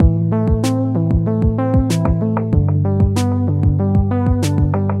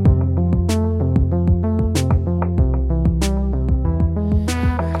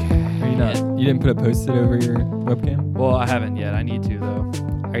put a Post-it over your webcam? Well, I haven't yet. I need to, though.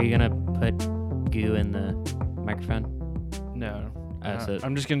 Are you going to put goo in the microphone? No. So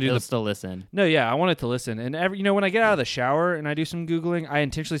I'm just going to do it'll the... still listen. No, yeah, I want it to listen. And when I get out of the shower and I do some Googling, I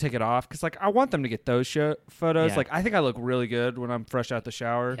intentionally take it off because, I want them to get those photos. Yeah. I think I look really good when I'm fresh out the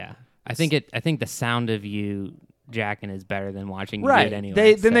shower. Yeah. I think the sound of you jacking is better than watching you do Right. it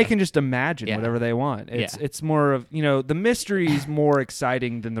anyway. They can just imagine Yeah. whatever they want. Yeah. It's more of, the mystery is more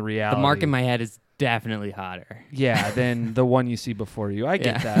exciting than the reality. The mark in my head is definitely hotter. Yeah, than the one you see before you. I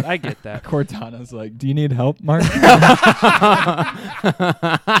get that. I get that. Cortana's like, do you need help, Mark?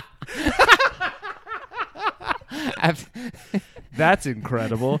 That's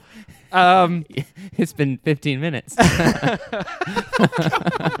incredible. It's been 15 minutes.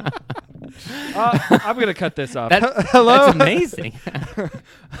 I'm going to cut this off. Hello? That's amazing.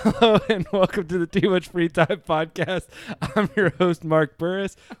 Hello, and welcome to the Too Much Free Time podcast. I'm your host, Mark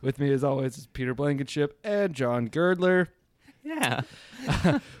Burris. With me, as always, is Peter Blankenship and John Girdler. Yeah.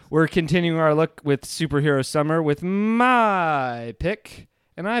 We're continuing our look with Superhero Summer with my pick,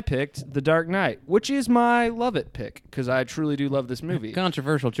 and I picked The Dark Knight, which is my love it pick, because I truly do love this movie.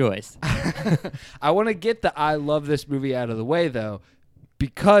 Controversial choice. I want to get the I love this movie out of the way, though,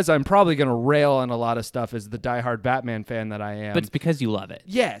 because I'm probably going to rail on a lot of stuff as the diehard Batman fan that I am. But it's because you love it.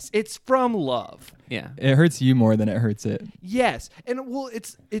 Yes, it's from love. Yeah. It hurts you more than it hurts it. Yes, and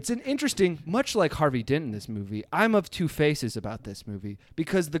it's an interesting, much like Harvey Dent in this movie, I'm of two faces about this movie,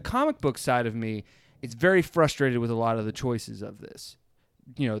 because the comic book side of me is very frustrated with a lot of the choices of this,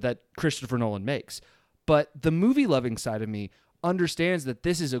 that Christopher Nolan makes. But the movie-loving side of me understands that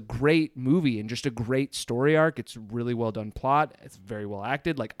this is a great movie and just a great story arc. It's really well done plot. It's very well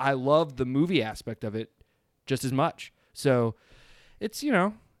acted. I love the movie aspect of it just as much. So it's,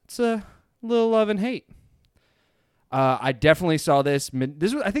 it's a little love and hate. I definitely saw this.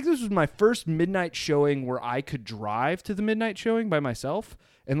 I think this was my first midnight showing where I could drive to the midnight showing by myself.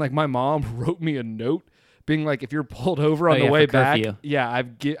 And my mom wrote me a note being like, if you're pulled over on the way back,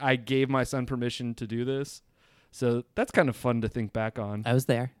 I gave my son permission to do this. So that's kind of fun to think back on. I was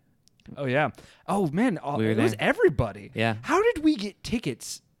there. Oh, yeah. Oh, man. It was everybody. Yeah. How did we get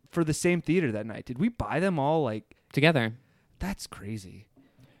tickets for the same theater that night? Did we buy them all together? That's crazy.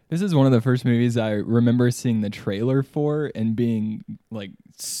 This is one of the first movies I remember seeing the trailer for and being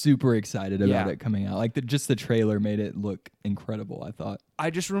super excited about it coming out. Just the trailer made it look incredible, I thought.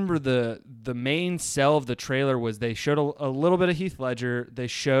 I just remember the main sell of the trailer was they showed a little bit of Heath Ledger. They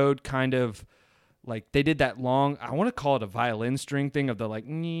showed kind of they did that long, I want to call it a violin string thing of the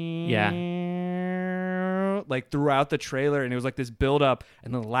throughout the trailer, and it was this build up,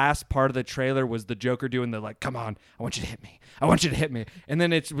 and the last part of the trailer was the Joker doing the come on, I want you to hit me. I want you to hit me. And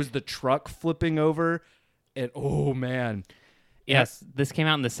then it was the truck flipping over, and oh man. Yes, this came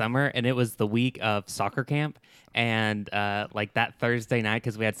out in the summer, and it was the week of soccer camp. And that Thursday night,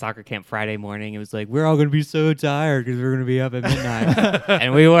 because we had soccer camp Friday morning, it was we're all going to be so tired because we're going to be up at midnight.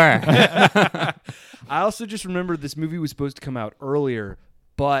 And we were. I also just remember this movie was supposed to come out earlier,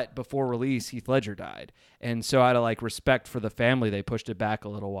 but before release, Heath Ledger died. And so out of respect for the family, they pushed it back a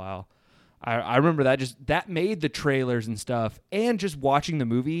little while. I remember that made the trailers and stuff, and just watching the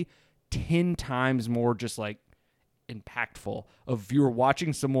movie 10 times more just impactful of you're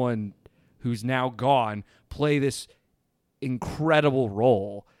watching someone who's now gone play this incredible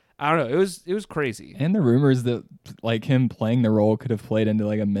role. I don't know. It was crazy. And the rumors that him playing the role could have played into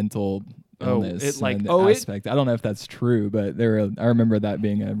a mental illness aspect. I don't know if that's true, but I remember that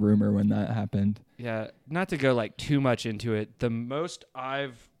being a rumor when that happened. Yeah, not to go too much into it. The most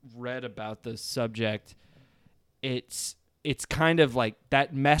I've read about the subject, it's kind of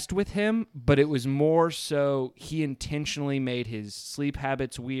that messed with him, but it was more so he intentionally made his sleep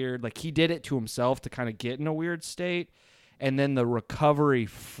habits weird. He did it to himself to kind of get in a weird state. And then the recovery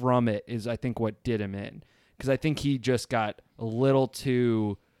from it is, I think, what did him in. Because I think he just got a little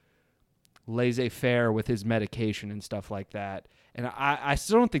too laissez-faire with his medication and stuff like that. And I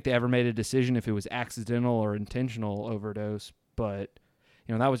still don't think they ever made a decision if it was accidental or intentional overdose. But,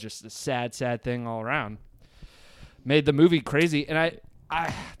 that was just a sad, sad thing all around. Made the movie crazy. And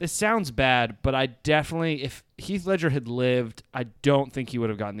I this sounds bad, but I definitely, if Heath Ledger had lived, I don't think he would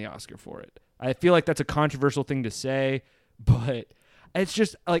have gotten the Oscar for it. I feel like that's a controversial thing to say, but it's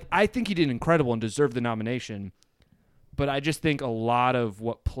just I think he did incredible and deserved the nomination. But I just think a lot of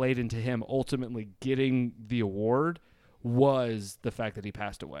what played into him ultimately getting the award was the fact that he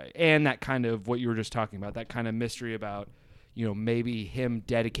passed away. And that kind of what you were just talking about, that kind of mystery about, maybe him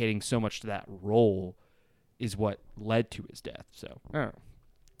dedicating so much to that role is what led to his death. So, I don't know.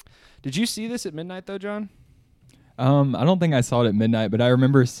 Did you see this at midnight, though, John? I don't think I saw it at midnight, but I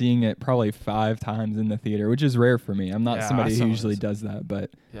remember seeing it probably 5 times in the theater, which is rare for me. I'm not Yeah, somebody I who saw usually this. does that,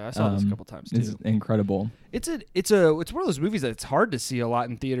 but Yeah, I saw this a couple times too. it's incredible. It's one of those movies that it's hard to see a lot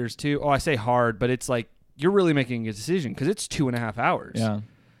in theaters too. Oh, I say hard, but it's like you're really making a decision because it's 2.5 hours. Yeah.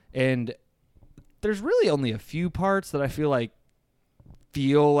 And there's really only a few parts that I feel like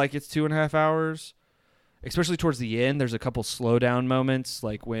it's 2.5 hours, especially towards the end. There's a couple slow down moments,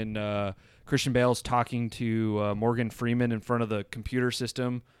 like when Christian Bale's talking to Morgan Freeman in front of the computer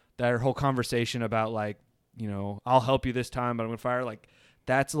system. That whole conversation about like, I'll help you this time, but I'm gonna fire. Like,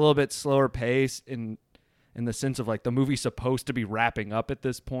 that's a little bit slower pace in the sense of like the movie's supposed to be wrapping up at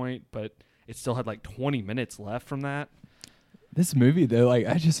this point, but it still had like 20 minutes left from that. This movie, though, like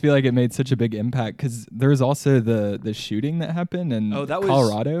I just feel like it made such a big impact because there was also the shooting that happened in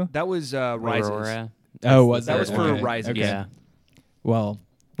Colorado. That was Rises. Aurora. Oh, was That it? was for Okay. Rises. Okay. Yeah. Well,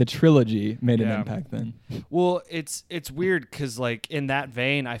 the trilogy made an Yeah. impact then. Well, it's weird because like in that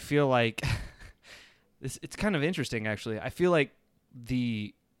vein, I feel like it's kind of interesting actually. I feel like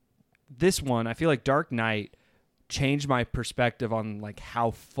I feel like Dark Knight changed my perspective on like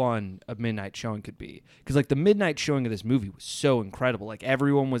how fun a midnight showing could be, because like the midnight showing of this movie was so incredible. Like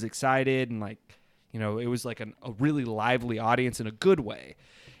everyone was excited and like it was like a really lively audience in a good way.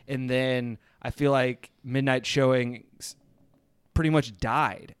 And then I feel like midnight showings pretty much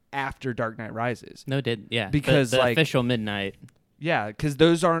died after Dark Knight Rises. No, it did. Yeah. Because, the like- official midnight. Yeah, because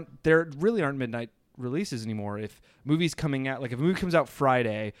there really aren't midnight releases anymore. If a movie comes out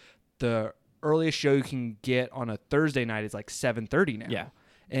Friday, the earliest show you can get on a Thursday night is like 7:30 now. Yeah.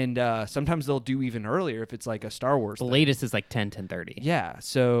 And sometimes they'll do even earlier if it's like a Star Wars The thing. latest is like 10:30. Yeah,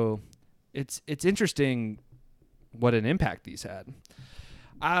 so it's interesting what an impact these had.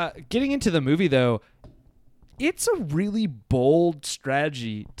 Getting into the movie though, it's a really bold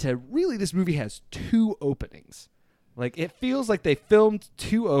strategy this movie has 2 openings. Like it feels like they filmed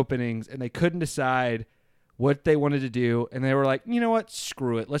 2 openings and they couldn't decide what they wanted to do, and they were like, you know what,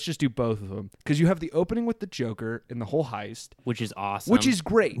 screw it, let's just do both of them, because you have the opening with the Joker and the whole heist, Which is awesome. which is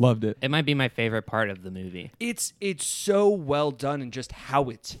great. Loved it. It might be my favorite part of the movie. It's so well done in just how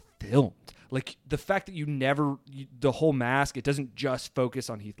it's filmed. Like the fact that the whole mask, it doesn't just focus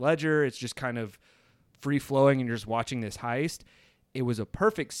on Heath Ledger. It's just kind of free flowing and you're just watching this heist. It was a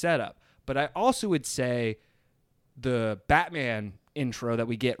perfect setup. But I also would say the Batman intro that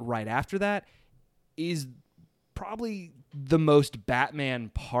we get right after that is probably the most Batman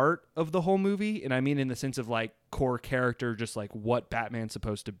part of the whole movie. And I mean in the sense of like core character, just like what Batman's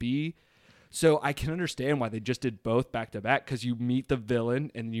supposed to be. So I can understand why they just did both back to back, because you meet the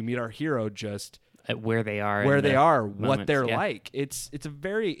villain and you meet our hero just At where they are. where in they the are, what moments, they're yeah. like. It's a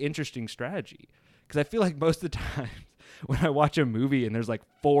very interesting strategy, because I feel like most of the time when I watch a movie and there's like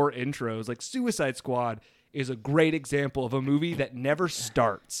 4 intros, like Suicide Squad is a great example of a movie that never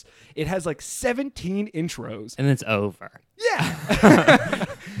starts. It has like 17 intros. And it's over. Yeah.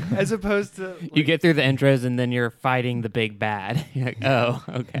 As opposed to You get through the intros and then you're fighting the big bad. You're like, oh,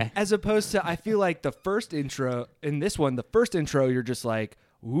 okay. as opposed to, I feel like the first intro in this one, you're just like,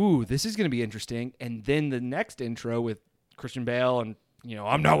 ooh, this is going to be interesting. And then the next intro with Christian Bale and,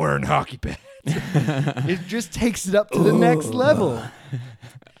 I'm not wearing hockey pads. It just takes it up to the next level.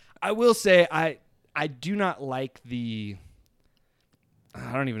 I will say, I do not like I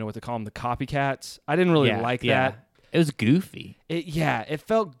don't even know what to call them, the copycats. I didn't really like that. It was goofy. It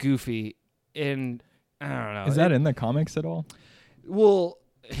felt goofy. And I don't know. Is that in the comics at all? Well,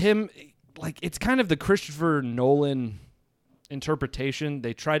 it's kind of the Christopher Nolan interpretation.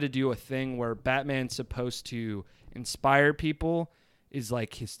 They try to do a thing where Batman's supposed to inspire people, is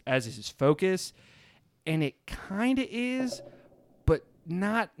like his focus, and it kind of is, but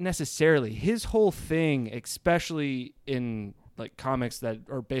not necessarily. His whole thing, especially in like comics that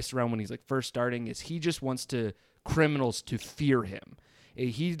are based around when he's like first starting, is he just wants criminals to fear him.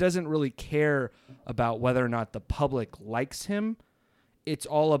 He doesn't really care about whether or not the public likes him. It's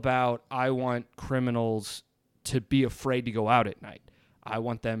all about, I want criminals to be afraid to go out at night. I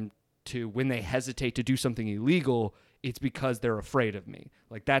want them to, when they hesitate to do something illegal, it's because they're afraid of me.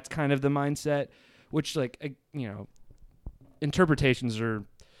 Like, that's kind of the mindset, which, like, interpretations are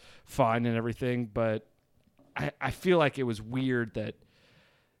fine and everything, but I feel like it was weird that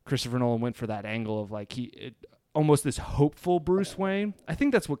Christopher Nolan went for that angle of, like, almost this hopeful Bruce Wayne. I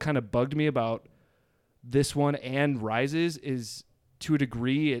think that's what kind of bugged me about this one and Rises, is to a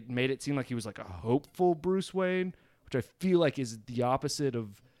degree it made it seem like he was like a hopeful Bruce Wayne, which I feel like is the opposite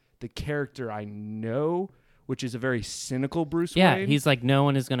of the character I know, which is a very cynical Bruce Wayne. Yeah, he's like, no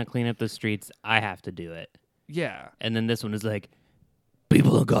one is going to clean up the streets. I have to do it. Yeah. And then this one is like,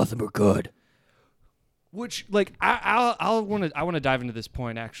 people in Gotham are good. Which, like, I want to dive into this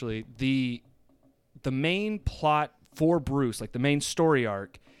point, actually. The main plot for Bruce, like the main story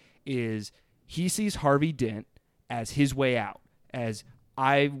arc, is he sees Harvey Dent as his way out, as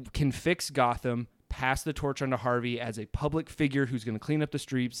I can fix Gotham, pass the torch on to Harvey as a public figure who's going to clean up the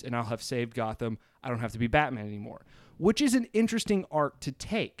streets, and I'll have saved Gotham. I don't have to be Batman anymore, which is an interesting arc to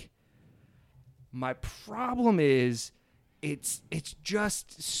take. My problem is it's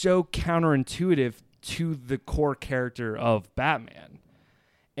just so counterintuitive to the core character of Batman.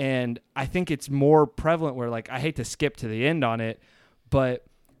 And I think it's more prevalent where, like, I hate to skip to the end on it, but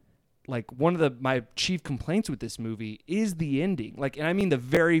like one of my chief complaints with this movie is the ending. Like, and I mean the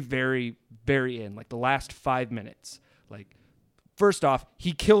very, very, very end, like the last 5 minutes. Like, first off,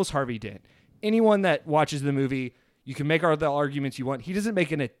 he kills Harvey Dent. Anyone that watches the movie, you can make all the arguments you want. He doesn't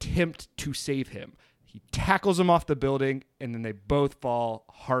make an attempt to save him. He tackles him off the building, and then they both fall.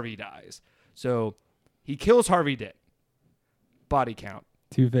 Harvey dies. So he kills Harvey Dent. Body count.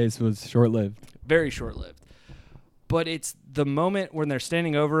 Two-Face was short-lived. Very short-lived. But it's the moment when they're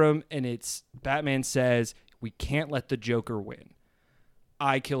standing over him, and it's Batman says, we can't let the Joker win.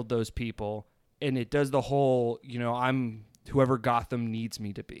 I killed those people. And it does the whole, I'm whoever Gotham needs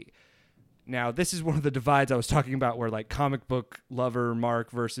me to be. Now, this is one of the divides I was talking about where, like, comic book lover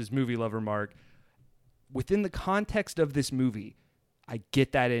Mark versus movie lover Mark. Within the context of this movie, I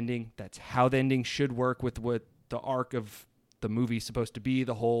get that ending. That's how the ending should work with what the arc of the movie's supposed to be.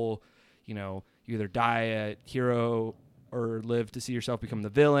 The whole, you either die a hero or live to see yourself become the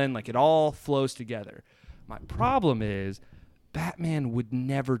villain. Like, it all flows together. My problem is Batman would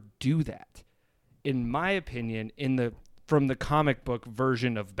never do that. In my opinion, from the comic book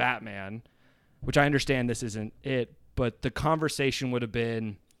version of Batman, which I understand this isn't it, but the conversation would have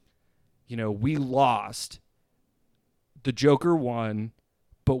been, we lost, the Joker won,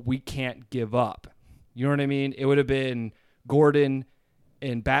 but we can't give up. You know what I mean? It would have been Gordon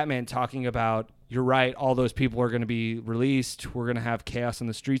and Batman talking about, you're right, all those people are going to be released. We're going to have chaos on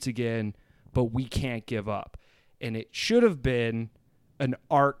the streets again, but we can't give up. And it should have been an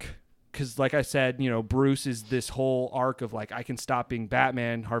arc, because like I said, Bruce is this whole arc of, like, I can stop being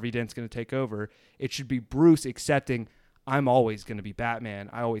Batman. Harvey Dent's going to take over. It should be Bruce accepting, I'm always going to be Batman.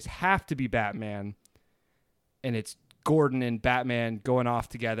 I always have to be Batman. And it's Gordon and Batman going off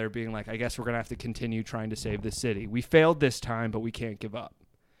together being like, I guess we're going to have to continue trying to save the city. We failed this time, but we can't give up.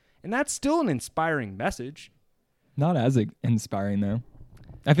 And that's still an inspiring message. Not as inspiring, though.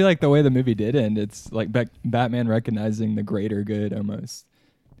 I feel like the way the movie did end, it's like Batman recognizing the greater good almost.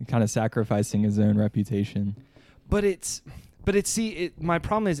 And kind of sacrificing his own reputation. But my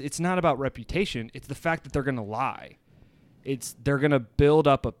problem is it's not about reputation. It's the fact that they're going to lie. They're going to build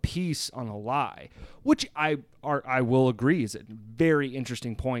up a piece on a lie, which I will agree is a very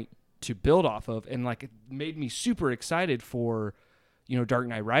interesting point to build off of. And, like, it made me super excited for, Dark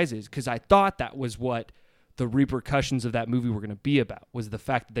Knight Rises, because I thought that was what the repercussions of that movie were going to be about, was the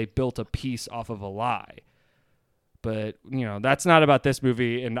fact that they built a piece off of a lie. But, that's not about this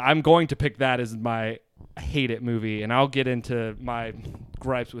movie, and I'm going to pick that as my hate it movie, and I'll get into my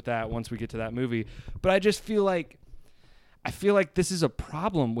gripes with that once we get to that movie. But I just feel like this is a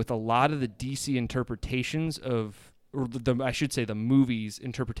problem with a lot of the DC interpretations of, or I should say the movies'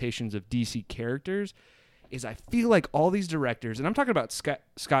 interpretations of DC characters, is I feel like all these directors, and I'm talking about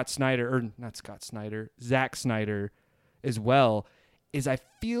Zack Snyder as well, is I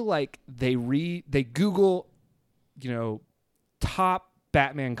feel like they Google, top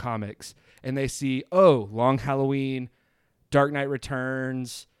Batman comics, and they see, Long Halloween, Dark Knight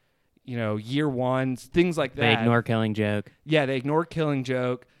Returns, Year One, things like that. They ignore Killing Joke. Yeah, they ignore Killing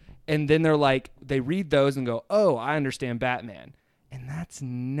Joke. And then they're like, they read those and go, I understand Batman. And that's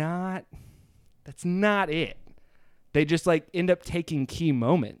not it. They just, like, end up taking key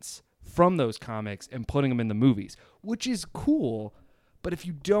moments from those comics and putting them in the movies, which is cool. But if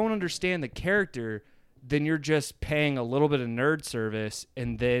you don't understand the character, then you're just paying a little bit of nerd service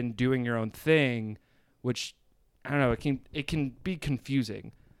and then doing your own thing, which, I don't know, it can be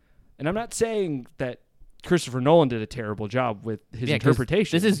confusing. And I'm not saying that Christopher Nolan did a terrible job with his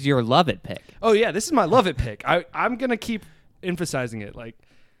interpretation. This is your love it pick. Oh, yeah, this is my love it pick. I'm going to keep emphasizing it. Like,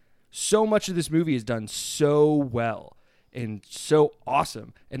 so much of this movie is done so well and so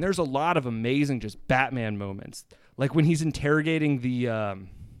awesome. And there's a lot of amazing just Batman moments. Like when he's interrogating the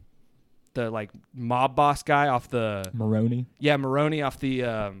like mob boss guy off the Maroni. Yeah, Maroni off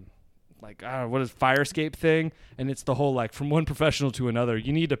the what is fire escape thing, and it's the whole, like, from one professional to another,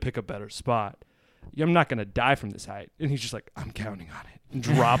 you need to pick a better spot. I'm not going to die from this height. And he's just like, I'm counting on it. And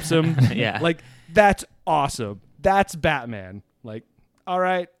drops him. Yeah. Like, that's awesome. That's Batman. Like, all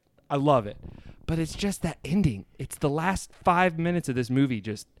right, I love it. But it's just that ending. It's the last 5 minutes of this movie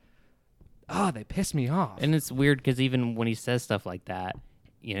just, they piss me off. And it's weird because even when he says stuff like that,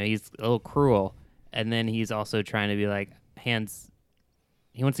 he's a little cruel. And then he's also trying to be like,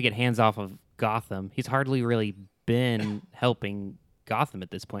 he wants to get hands off of Gotham. He's hardly really been helping Gotham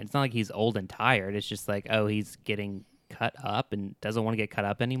at this point. It's not like he's old and tired. It's just like, he's getting cut up and doesn't want to get cut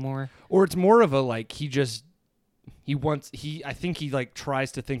up anymore. Or it's more of a like I think he like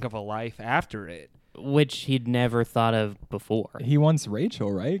tries to think of a life after it, which he'd never thought of before. He wants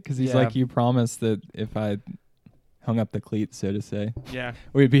Rachel, right? Because he's like, you promised that if I hung up the cleats, so to say,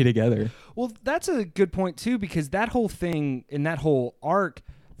 we'd be together. Well, that's a good point too, because that whole thing in that whole arc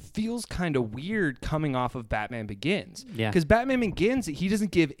feels kind of weird coming off of Batman Begins. Yeah. Because Batman Begins, he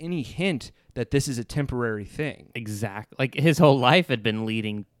doesn't give any hint that this is a temporary thing. Exactly. Like his whole life had been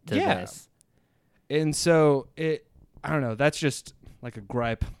leading to this. And so I don't know, that's just like a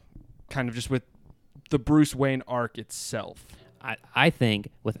gripe kind of just with the Bruce Wayne arc itself. I think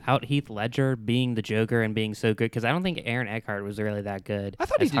without Heath Ledger being the Joker and being so good, because I don't think Aaron Eckhart was really that good. I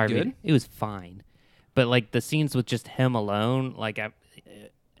thought he did good. It was fine. But like the scenes with just him alone, like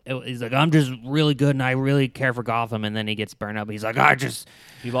he's like, I'm just really good and I really care for Gotham, and then he gets burned up. He's like,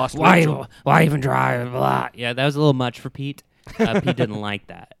 he lost. Why even try? Blah. Yeah, that was a little much for Pete. Pete didn't like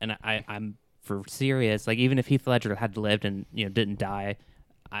that, and I'm for serious. Like even if Heath Ledger had lived and didn't die,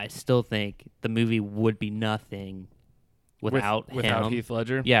 I still think the movie would be nothing without Heath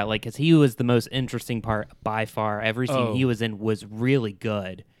Ledger. Yeah, like because he was the most interesting part by far. Every scene he was in was really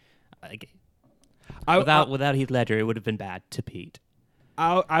good. Like without Heath Ledger, it would have been bad to Pete.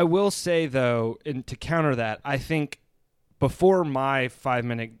 I will say, though, and to counter that, I think before my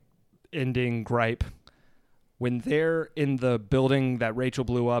 5-minute ending gripe, when they're in the building that Rachel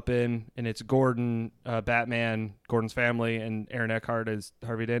blew up in, and it's Gordon, Batman, Gordon's family, and Aaron Eckhart as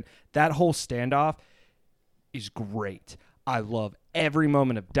Harvey Dent, that whole standoff is great. I love every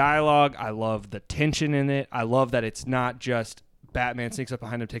moment of dialogue. I love the tension in it. I love that it's not just Batman sneaks up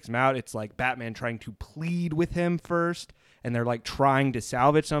behind him, takes him out. It's like Batman trying to plead with him first, and they're like trying to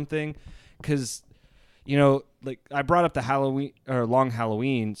salvage something. Because, like I brought up the Halloween or Long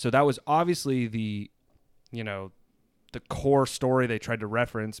Halloween, so that was obviously the core story they tried to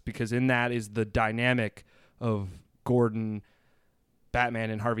reference, because in that is the dynamic of Gordon,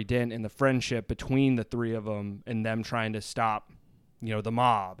 Batman, and Harvey Dent, and the friendship between the three of them, and them trying to stop, the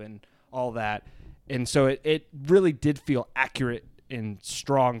mob and all that. And so it really did feel accurate and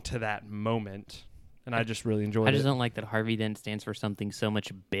strong to that moment. And I just really enjoyed it. I just don't like that Harvey Dent stands for something so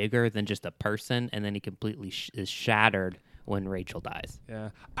much bigger than just a person, and then he completely is shattered when Rachel dies. Yeah.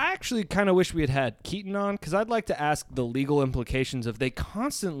 I actually kind of wish we had Keaton on, because I'd like to ask the legal implications of, they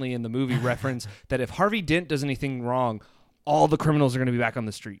constantly in the movie reference that if Harvey Dent does anything wrong, all the criminals are going to be back on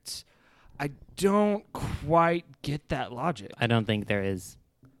the streets. I don't quite get that logic. I don't think there is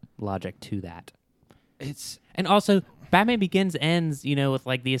logic to that. And also, Batman Begins ends, with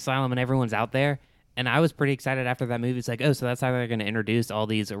like the asylum and everyone's out there. And I was pretty excited after that movie. It's like, so that's how they're going to introduce all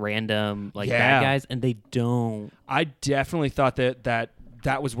these random bad guys, and they don't. I definitely thought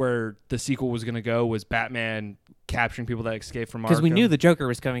that was where the sequel was going to go, was Batman capturing people that escaped from Arkham. Because we knew the Joker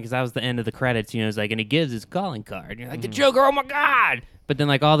was coming, because that was the end of the credits. It's like, and he gives his calling card. And you're like, the Joker, oh my God! But then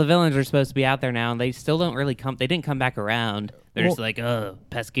all the villains are supposed to be out there now, and they still don't really come. They didn't come back around. They're just like,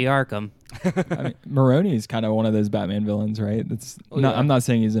 pesky Arkham. I mean, Maroni's kind of one of those Batman villains, right? I'm not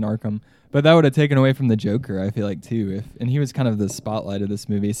saying he's in Arkham, but that would have taken away from the Joker, I feel like, too. And he was kind of the spotlight of this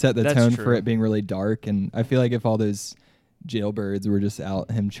movie, set the tone for it being really dark. And I feel like if all those jailbirds were just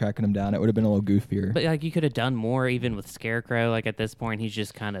out, him tracking them down, it would have been a little goofier. But you could have done more, even with Scarecrow. At this point, he's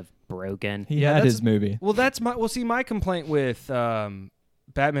just kind of broken. He had his movie. Well, my complaint with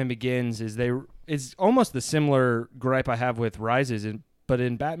Batman Begins is almost the similar gripe I have with Rises, but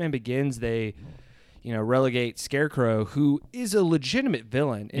in Batman Begins they relegate Scarecrow, who is a legitimate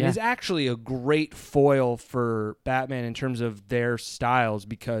villain and is actually a great foil for Batman in terms of their styles,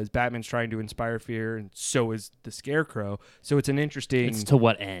 because Batman's trying to inspire fear and so is the Scarecrow. So it's to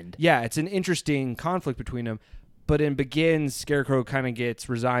what end? Yeah, it's an interesting conflict between them. But in Begins, Scarecrow kind of gets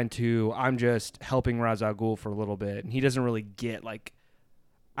resigned to, I'm just helping Ra's al Ghul for a little bit, and he doesn't really get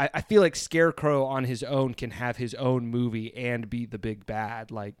I feel like Scarecrow on his own can have his own movie and be the big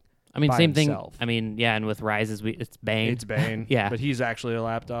bad, same himself. thing. And with Rises, it's Bane. It's Bane. Yeah. But he's actually a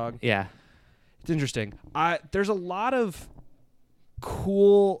lapdog. Yeah. It's interesting. There's a lot of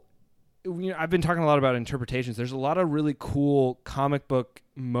cool... I've been talking a lot about interpretations. There's a lot of really cool comic book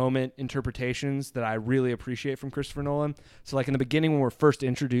moment interpretations that I really appreciate from Christopher Nolan. So like in the beginning when we're first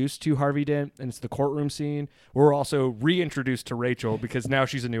introduced to Harvey Dent and it's the courtroom scene, we're also reintroduced to Rachel because now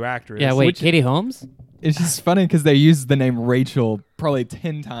she's a new actress. Yeah, wait, Katie Holmes? It's just funny because they use the name Rachel probably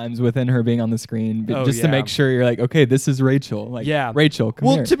 10 times within her being on the screen, but to make sure you're like, okay, this is Rachel. Like, Rachel, come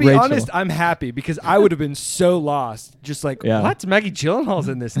here. Well, to be Rachel. honest, I'm happy because I would have been so lost. Just like, what? Maggie Gyllenhaal's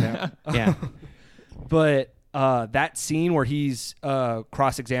in this now. Yeah. But that scene where he's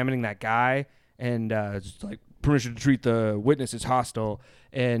cross-examining that guy and it's like permission to treat the witness as hostile,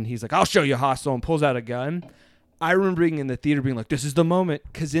 and he's like, I'll show you hostile, and pulls out a gun. I remember being in the theater being like, this is the moment,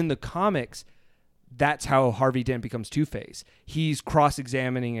 because in the comics, that's how Harvey Dent becomes Two-Face. He's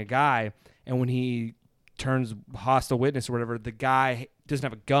cross-examining a guy, and when he turns hostile witness or whatever, the guy doesn't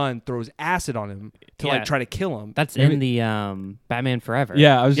have a gun, throws acid on him to like try to kill him. That's in the Batman Forever.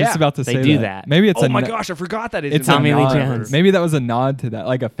 Yeah, I was just about to say they do that. Maybe it's my gosh, I forgot that it's Tommy Lee Jones. Maybe that was a nod to that,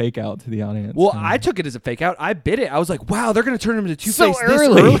 like a fake out to the audience. Well, I took it as a fake out. I bit it. I was like, wow, they're going to turn him into Two-Face so this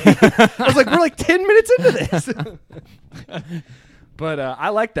early. I was like, we're like 10 minutes into this. But I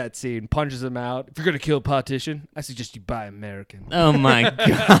like that scene. Punches him out. If you're going to kill a politician, I suggest you buy American. Oh, my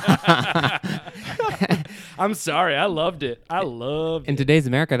God. I'm sorry. I loved it. In today's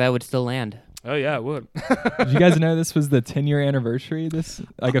America, that would still land. Oh, yeah, it would. Did you guys know this was the 10-year anniversary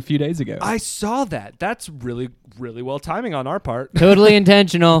like a few days ago? I saw that. That's really, really well timing on our part. Totally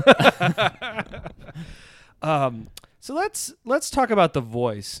intentional. So let's talk about the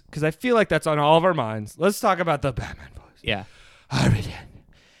voice, because I feel like that's on all of our minds. Let's talk about the Batman voice. Yeah. Harvey Dent,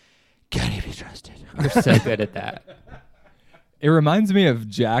 can he be trusted? You're so good at that. It reminds me of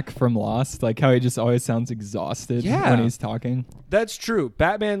Jack from Lost, like how he just always sounds exhausted when he's talking. That's true.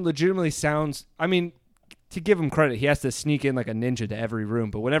 Batman legitimately sounds, I mean, to give him credit, he has to sneak in like a ninja to every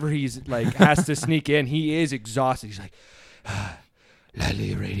room, but whenever he's like has to sneak in, he is exhausted. He's like,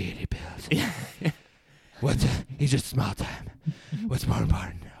 lightly irradiated pills. He's just small time. What's more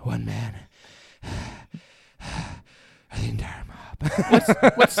important? One man. The entire mob.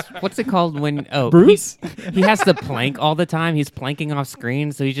 What's it called when Bruce? He has to plank all the time. He's planking off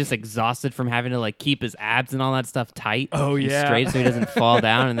screen, so he's just exhausted from having to like keep his abs and all that stuff tight. Oh yeah, straight so he doesn't fall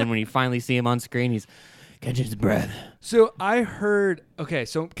down. And then when you finally see him on screen, he's catching his breath. So I heard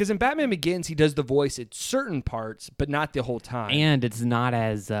because in Batman Begins he does the voice at certain parts, but not the whole time. And it's not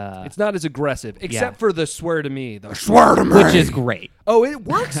as aggressive, except for the swear to me, which is great. Oh, it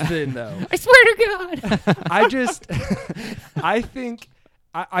works then though. I swear to God. I think,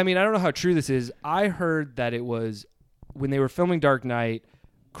 I mean, I don't know how true this is. I heard that it was when they were filming Dark Knight,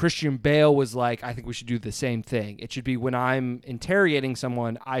 Christian Bale was like, I think we should do the same thing. It should be when I'm interrogating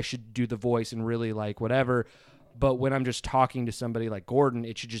someone, I should do the voice and really like whatever. But when I'm just talking to somebody like Gordon,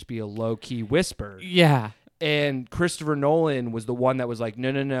 it should just be a low-key whisper. Yeah. And Christopher Nolan was the one that was like,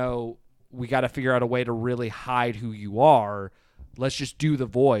 no, we got to figure out a way to really hide who you are. Let's just do the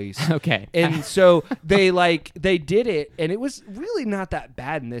voice. Okay. And so they did it, and it was really not that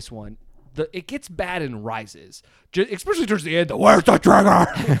bad in this one. It gets bad in Rises, especially towards the end. Where's the trigger?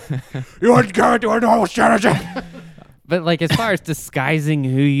 You want to go into a normal strategy? But like, as far as disguising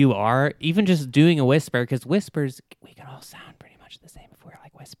who you are, even just doing a whisper, because whispers, we can all sound pretty much the same if we're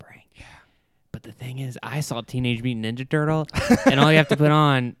like whispering. Yeah. But the thing is, I saw Teenage Mutant Ninja Turtle, and all you have to put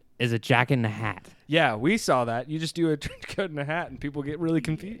on is a jacket and a hat. Yeah, we saw that. You just do a trench coat and a hat, and people get really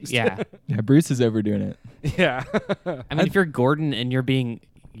confused. Yeah. Yeah, Bruce is overdoing it. Yeah. I mean, if you're Gordon and you're being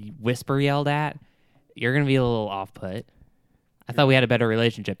whisper yelled at, you're going to be a little off-put. I thought we had a better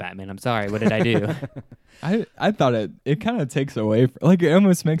relationship, Batman. I'm sorry. What did I do? I thought it kind of takes away like it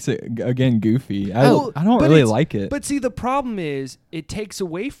almost makes it again goofy. I don't really like it. But see, the problem is it takes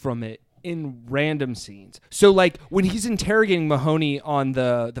away from it in random scenes. So like when he's interrogating Mahoney on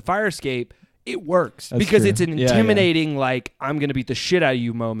the fire escape, it works. That's because true. It's an intimidating like I'm going to beat the shit out of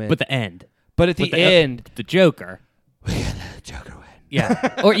you moment. But the end. But at the end, the Joker. We got the Joker win.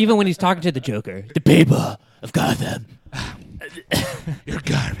 Yeah. Or even when he's talking to the Joker, the people of Gotham. You're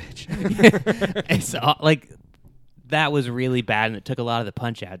garbage. It's like that was really bad, and it took a lot of the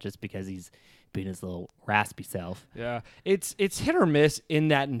punch out just because he's being his little raspy self. Yeah, it's hit or miss in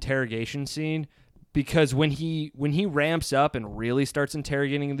that interrogation scene because when he ramps up and really starts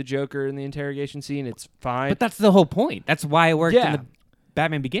interrogating the Joker in the interrogation scene, it's fine. But that's the whole point. That's why it worked in the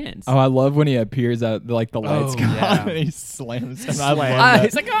Batman Begins. Oh, I love when he appears at like the lights go on and he slams him. I love that.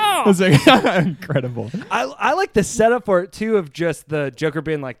 He's like, oh, it's like incredible. I like the setup for it too of just the Joker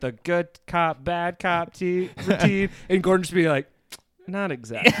being like the good cop, bad cop routine, and Gordon just being like, not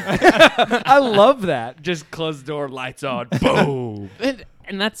exactly. I love that. Just closed door, lights on, boom.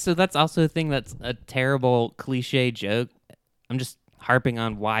 And that's also a thing that's a terrible cliche joke. I'm just harping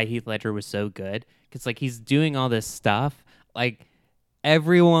on why Heath Ledger was so good, because like he's doing all this stuff, like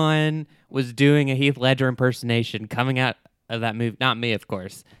everyone was doing a Heath Ledger impersonation coming out of that movie. Not me, of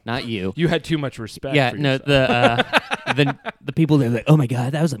course, not you. You had too much respect. Yeah, for no, yourself. the people that were like, oh my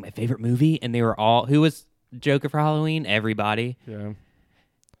god, that was like my favorite movie, and they were all, who was Joker for Halloween? Everybody. Yeah.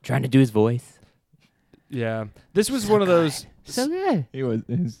 Trying to do his voice. Yeah. This was one of those. So good. He was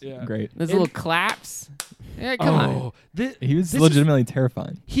great. Those little claps. Yeah, come on. He was legitimately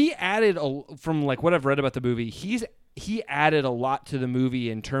terrifying. He added from like what I've read about the movie. He added a lot to the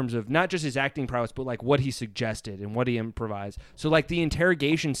movie in terms of not just his acting prowess, but like what he suggested and what he improvised. So like the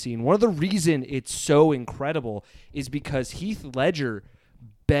interrogation scene, one of the reason it's so incredible is because Heath Ledger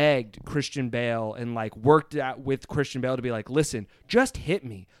begged Christian Bale and like worked out with Christian Bale to be like, listen, just hit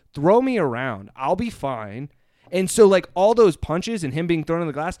me, throw me around, I'll be fine. And so like all those punches and him being thrown in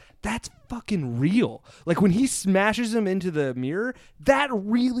the glass, that's fucking real. Like when he smashes him into the mirror, that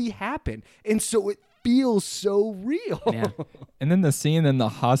really happened. And so it feels so real. Yeah. And then the scene in the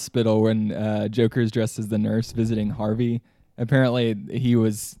hospital when Joker's dressed as the nurse visiting Harvey, apparently he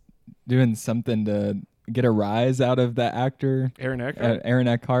was doing something to get a rise out of that actor. Aaron Eckhart? Aaron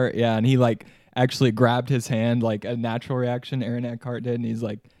Eckhart, yeah. And he like actually grabbed his hand, like a natural reaction Aaron Eckhart did. And he's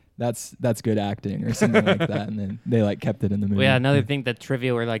like, that's good acting or something like that. And then they like kept it in the movie. Well, yeah, another thing, the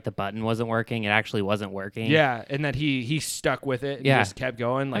trivia where like the button wasn't working, it actually wasn't working. Yeah, and that he stuck with it and just kept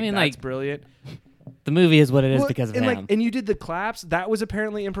going. Like, I mean, that's brilliant. The movie is what it is because of him. Like, and you did the claps. That was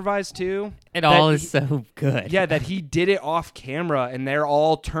apparently improvised too. It all is so good. Yeah, that he did it off camera, and they're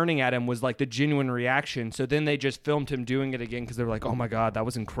all turning at him was like the genuine reaction. So then they just filmed him doing it again because they were like, "Oh my god, that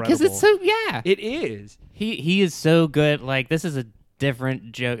was incredible." Because it's so it is. He is so good. Like this is a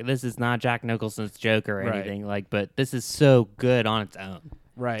different joke. This is not Jack Nicholson's Joker or anything. Like, but this is so good on its own.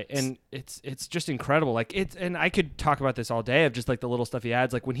 Right, and it's just incredible. Like and I could talk about this all day of just like the little stuff he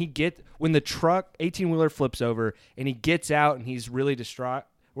adds. Like when the truck 18-wheeler flips over and he gets out and he's really distraught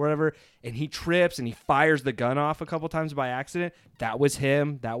or whatever, and he trips and he fires the gun off a couple times by accident. That was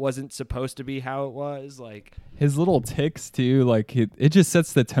him. That wasn't supposed to be how it was. Like his little tics too. Like it just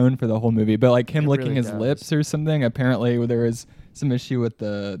sets the tone for the whole movie. But like him licking his lips or something. Apparently there was some issue with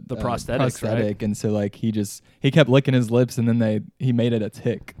the prosthetic, and so like he kept licking his lips, and then he made it a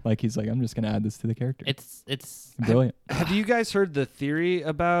tick. Like he's like, I'm just gonna add this to the character. It's brilliant. Have you guys heard the theory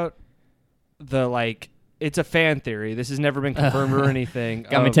about the like? It's a fan theory. This has never been confirmed or anything.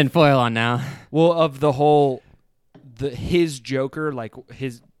 Got my tinfoil on now. Well, of the whole his Joker, like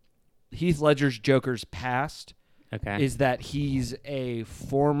his Heath Ledger's Joker's past, is that he's a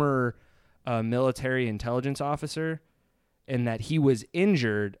former military intelligence officer. And that he was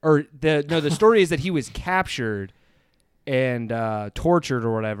injured, or the story is that he was captured and tortured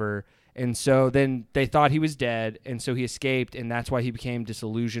or whatever, and so then they thought he was dead, and so he escaped, and that's why he became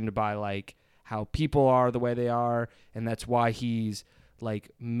disillusioned by like how people are the way they are, and that's why he's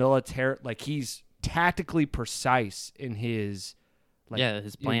like military, like he's tactically precise in his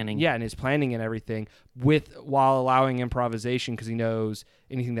his planning. And his planning and everything while allowing improvisation because he knows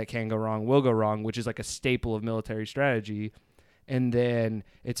anything that can go wrong will go wrong, which is like a staple of military strategy. And then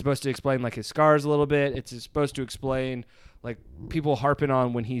it's supposed to explain like his scars a little bit. It's supposed to explain like people harping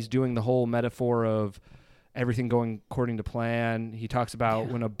on when he's doing the whole metaphor of everything going according to plan. He talks about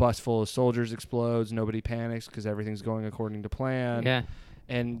when a bus full of soldiers explodes, nobody panics because everything's going according to plan. Yeah.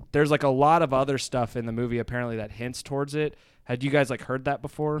 And there's like a lot of other stuff in the movie apparently that hints towards it. Had you guys like heard that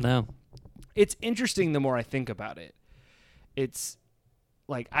before? No. It's interesting the more I think about it. It's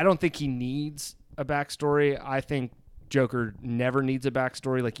like I don't think he needs a backstory. I think Joker never needs a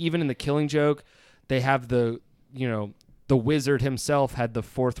backstory. Like even in The Killing Joke, they have the wizard himself had the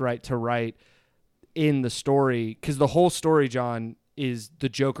forthright to write in the story because the whole story, John, is the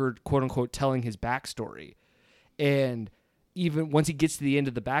Joker, quote unquote, telling his backstory. And even once he gets to the end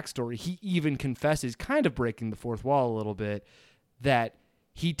of the backstory, he even confesses, kind of breaking the fourth wall a little bit, that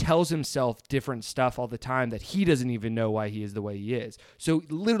he tells himself different stuff all the time that he doesn't even know why he is the way he is. So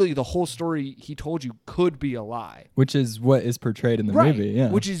literally the whole story he told you could be a lie. Which is what is portrayed in the movie, yeah.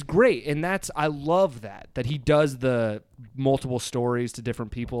 Which is great. And I love that he does the multiple stories to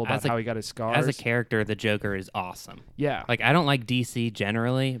different people about how he got his scars. As a character, the Joker is awesome. Yeah. Like I don't like DC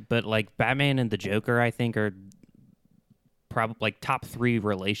generally, but like Batman and the Joker I think are probably like top 3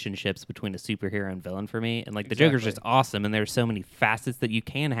 relationships between a superhero and villain for me, and like the Joker's just awesome, and there's so many facets that you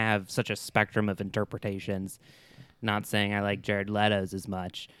can have such a spectrum of interpretations. Not saying I like Jared Leto's as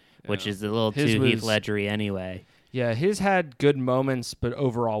much, which is a little too Heath Ledger-y anyway. Yeah, his had good moments, but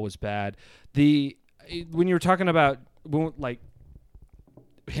overall was bad. When you were talking about like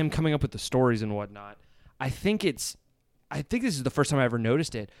him coming up with the stories and whatnot, I think it's I think this is the first time I ever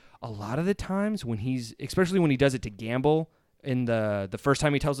noticed it. A lot of the times especially when he does it to Gamble, in the first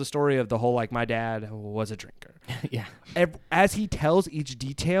time he tells the story of the whole, like, my dad was a drinker. Yeah. As he tells each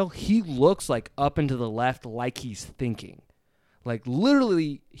detail, he looks like up and to the left like he's thinking. Like,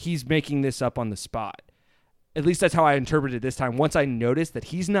 literally, he's making this up on the spot. At least that's how I interpreted it this time. Once I noticed that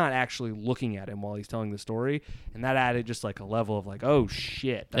he's not actually looking at him while he's telling the story, and that added just like a level of like, oh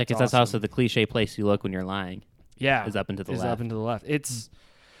shit, that's because awesome. that's also the cliche place you look when you're lying. Yeah, is up and to the left. Up and to the left. It's,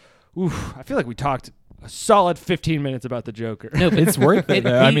 I feel like we talked a solid 15 minutes about the Joker. No, but it's worth it.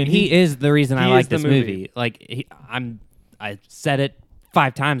 Though. I mean, he is the reason I like this movie. Like, I said it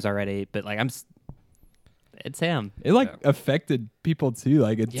 5 times already, but like it's him. It affected people too.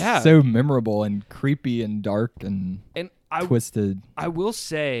 Like, it's so memorable and creepy and dark and twisted. I will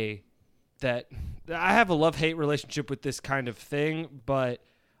say that I have a love-hate relationship with this kind of thing, but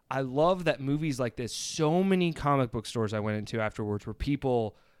I love that movies like this, so many comic book stores I went into afterwards were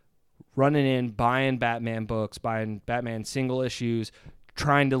people running in, buying Batman books, buying Batman single issues,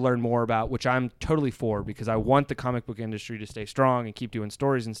 trying to learn more about, which I'm totally for because I want the comic book industry to stay strong and keep doing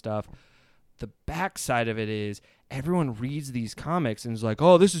stories and stuff. The backside of it is everyone reads these comics and is like,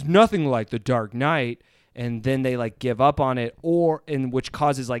 oh, this is nothing like The Dark Knight. And then they like give up on it, which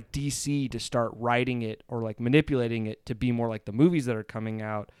causes like DC to start writing it or like manipulating it to be more like the movies that are coming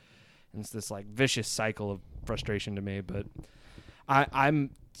out. And it's this like vicious cycle of frustration to me. But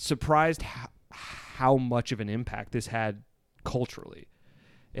I'm surprised how much of an impact this had culturally.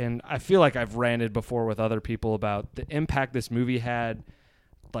 And I feel like I've ranted before with other people about the impact this movie had.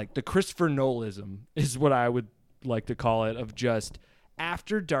 Like the Christopher Nolism is what I would like to call it, of just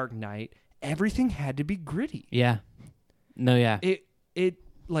after Dark Knight, everything had to be gritty. Yeah. No, yeah. It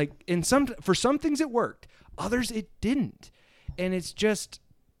like for some things it worked, others it didn't. And it's just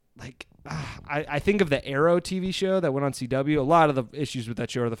like I think of the Arrow TV show that went on CW. A lot of the issues with that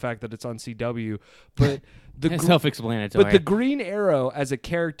show are the fact that it's on CW, but it's self-explanatory. But the Green Arrow as a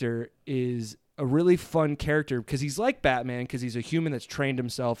character is a really fun character because he's like Batman, because he's a human that's trained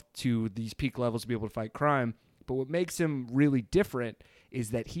himself to these peak levels to be able to fight crime. But what makes him really different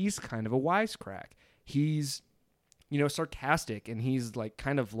is that he's kind of a wisecrack. He's, sarcastic, and he's like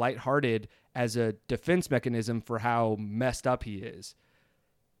kind of lighthearted as a defense mechanism for how messed up he is.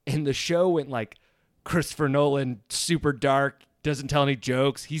 And the show went like Christopher Nolan, super dark, doesn't tell any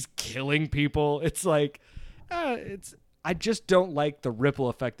jokes. He's killing people. It's like, I just don't like the ripple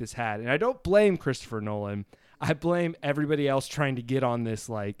effect this had. And I don't blame Christopher Nolan. I blame everybody else trying to get on this,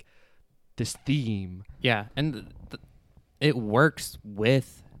 like, this theme. Yeah, and it works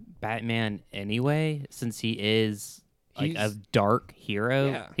with Batman anyway, since he is like a dark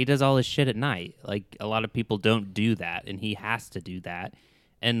hero. Yeah. He does all his shit at night. Like, a lot of people don't do that, and he has to do that.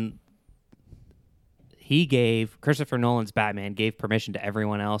 And Christopher Nolan's Batman gave permission to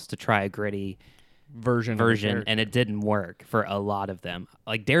everyone else to try a gritty version, and it didn't work for a lot of them.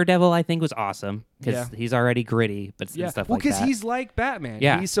 Like Daredevil, I think was awesome because he's already gritty, but and stuff like that. Well, because he's like Batman.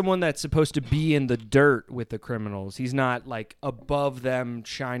 Yeah. He's someone that's supposed to be in the dirt with the criminals. He's not like above them,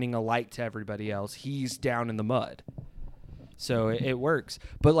 shining a light to everybody else. He's down in the mud. So it works.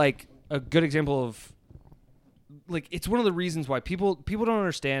 But like a good example of, like, it's one of the reasons why people don't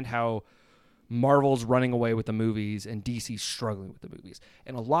understand how Marvel's running away with the movies and DC's struggling with the movies.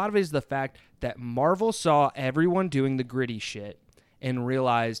 And a lot of it is the fact that Marvel saw everyone doing the gritty shit and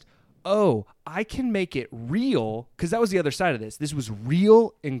realized, oh, I can make it real, because that was the other side of this. This was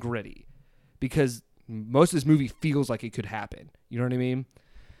real and gritty because most of this movie feels like it could happen. You know what I mean?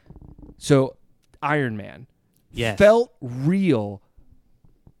 So Iron Man felt real,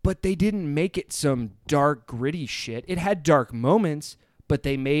 but they didn't make it some dark, gritty shit. It had dark moments, but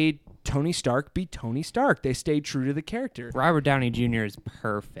they made Tony Stark be Tony Stark. They stayed true to the character. Robert Downey Jr. is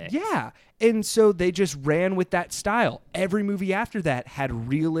perfect. Yeah. And so they just ran with that style. Every movie after that had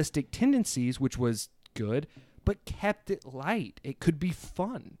realistic tendencies, which was good, but kept it light. It could be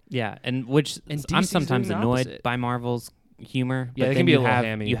fun. Yeah, and I'm sometimes annoyed by Marvel's humor. Yeah, but it can be a little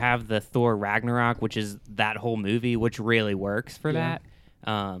hammy. You have the Thor Ragnarok, which is that whole movie, which really works for that.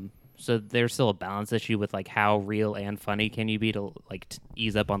 So there's still a balance issue with like how real and funny can you be to like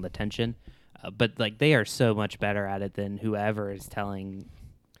ease up on the tension, but like they are so much better at it than whoever is telling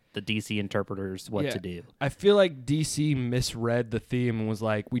the DC interpreters what to do. I feel like DC misread the theme and was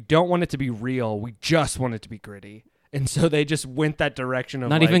like, we don't want it to be real, we just want it to be gritty, and so they just went that direction of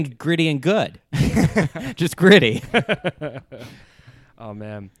not even gritty and good, just gritty. Oh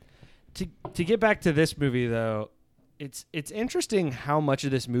man, to get back to this movie though. It's interesting how much of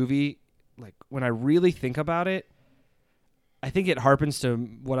this movie, like when I really think about it, I think it harpens to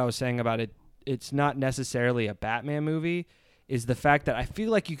what I was saying about it it's not necessarily a Batman movie is the fact that I feel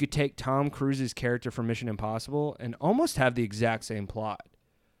like you could take Tom Cruise's character from Mission Impossible and almost have the exact same plot.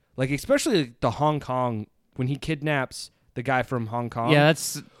 Like, especially the Hong Kong, when he kidnaps the guy from Hong Kong. Yeah, I've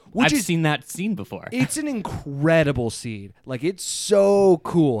seen that scene before. It's an incredible scene. Like, it's so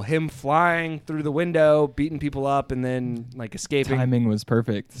cool. Him flying through the window, beating people up, and then, like, escaping. Timing was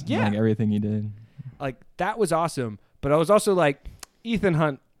perfect. Yeah. Like, everything he did. Like, that was awesome. But I was also like, Ethan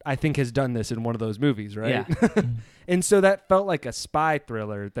Hunt, I think, has done this in one of those movies, right? Yeah. And so that felt like a spy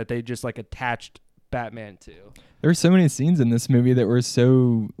thriller that they just, like, attached Batman to. There were so many scenes in this movie that were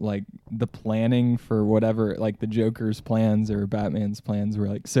so, like, the planning for whatever, like, the Joker's plans or Batman's plans were,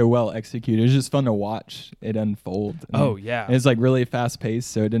 like, so well executed. It was just fun to watch it unfold. Oh, yeah. And it's, like, really fast-paced,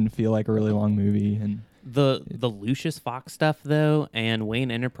 so it didn't feel like a really long movie. And The Lucius Fox stuff, though, and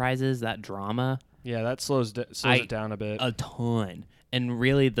Wayne Enterprises, that drama, Yeah, that slows it down a bit. a ton. And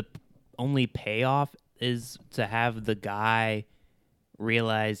really, the only payoff is to have the guy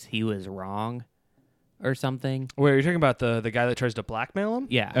realize he was wrong or something. Wait, are you talking about the guy that tries to blackmail him?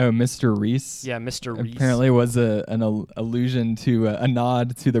 Yeah. oh, Mr. Reese. Yeah, Mr. Reese. Apparently was an allusion to a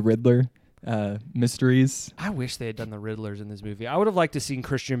nod to the Riddler mysteries. I wish they had done the Riddlers in this movie. I would have liked to seen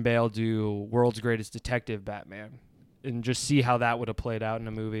Christian Bale do World's Greatest Detective Batman and just see how that would have played out in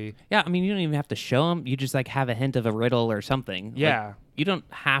a movie. Yeah, I mean, you don't even have to show him. You just, like, have a hint of a riddle or something. Yeah. Like, you don't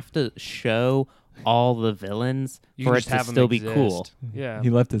have to show all the villains You for can it just to have 'em still be exist. cool. Yeah. He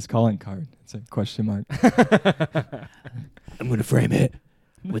left his calling card. It's a question mark. I'm going to frame it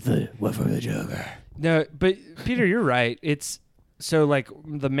with the what for the Joker. No, but Peter, you're right. It's so like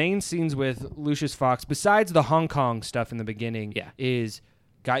the main scenes with Lucius Fox, besides the Hong Kong stuff in the beginning, Yeah. is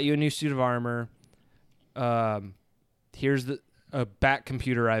got you a new suit of armor. Here's a bat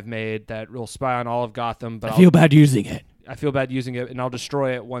computer I've made that will spy on all of Gotham. But I feel bad using it. I feel bad using it, and I'll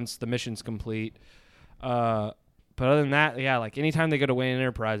destroy it once the mission's complete. But other than that, yeah, like anytime they go to Wayne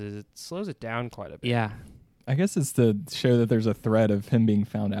Enterprises, it slows it down quite a bit. Yeah. I guess it's to show that there's a threat of him being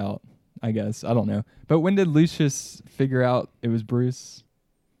found out. I guess. I don't know. But when did Lucius figure out it was Bruce?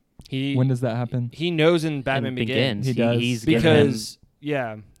 When does that happen? He knows in Batman Begins. He does. He's given him Because,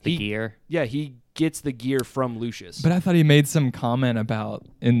 yeah. the gear. Yeah, he gets the gear from Lucius. But I thought he made some comment about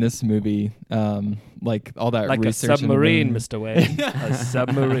in this movie, like all that like a research. submarine, Mr. Wayne. A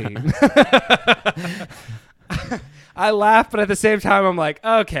submarine. I laugh, but at the same time, I'm like,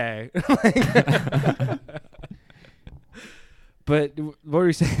 okay. But what were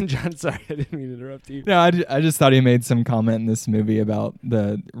you saying, John? Sorry, I didn't mean to interrupt you. No, I just thought he made some comment in this movie about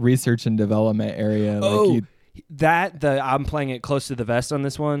the research and development area. I'm playing it close to the vest on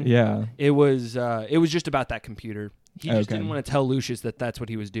this one. Yeah. It was just about that computer. He just Okay. didn't want to tell Lucius that that's what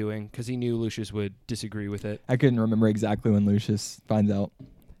he was doing because he knew Lucius would disagree with it. I couldn't remember exactly when Lucius finds out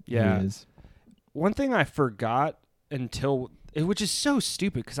Yeah. who he is. One thing I forgot which is so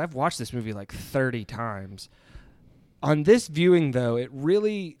stupid because I've watched this movie like 30 times. On this viewing, though, it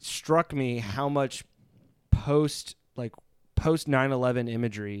really struck me how much post 9/11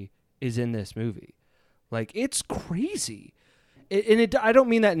 imagery is in this movie. Like, it's crazy. I don't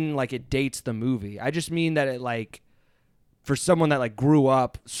mean that in like it dates the movie. I just mean that it like for someone that like grew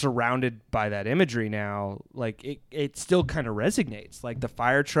up surrounded by that imagery now, like it still kind of resonates. Like the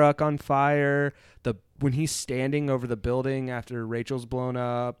fire truck on fire, when he's standing over the building after Rachel's blown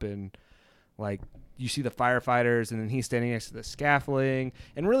up, and like you see the firefighters, and then he's standing next to the scaffolding,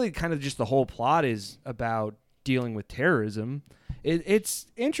 and really kind of just the whole plot is about dealing with terrorism. It's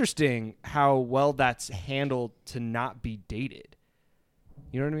interesting how well that's handled to not be dated.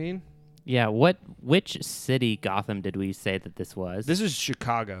 You know what I mean? Yeah. Which city, Gotham, did we say that this was? This is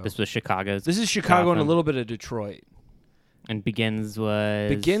Chicago. This was Chicago's. This is Chicago and a Gotham. little bit of Detroit. And Begins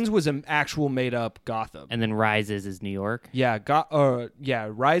was an actual made up Gotham. and then Rises is New York. Yeah,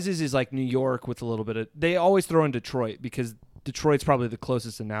 Rises is like New York with a little bit of. They always throw in Detroit because Detroit's probably the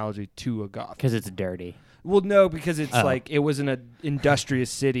closest analogy to a Gotham. Because it's dirty. Well, no, because it's Oh. like it was an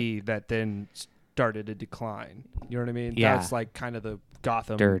industrious city that then started to decline. You know what I mean? Yeah. That's like kind of the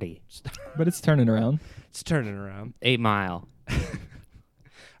Gotham. Dirty. But it's turning around. It's turning around. 8 Mile.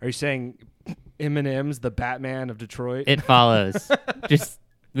 Are you saying Eminem's the Batman of Detroit? It follows. Just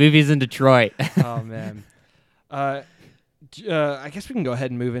movies in Detroit. Oh man. I guess we can go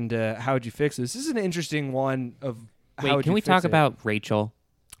ahead and move into how would you fix this. This is an interesting one of how Wait, would can you we fix talk it? about Rachel?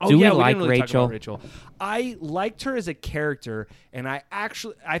 Oh, Do we yeah, like didn't really talk Rachel? about Rachel? I liked her as a character, and I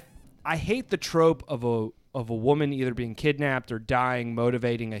hate the trope of a woman either being kidnapped or dying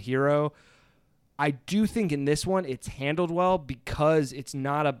motivating a hero. I do think in this one it's handled well because it's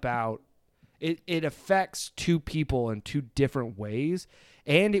not about It affects two people in two different ways,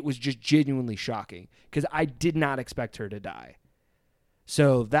 and it was just genuinely shocking because I did not expect her to die.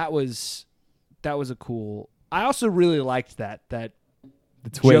 So that was a cool. I also really liked that the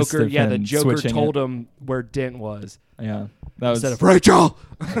twist Joker. Yeah, the Joker told him where Dent was. Yeah, that was instead of Rachel.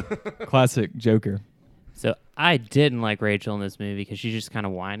 Classic Joker. So I didn't like Rachel in this movie because she's just kind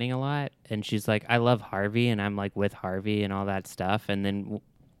of whining a lot, and she's like, "I love Harvey, and I'm like with Harvey and all that stuff." And then,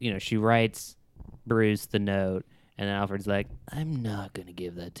 she writes Bruce the note, and then Alfred's like, "I'm not gonna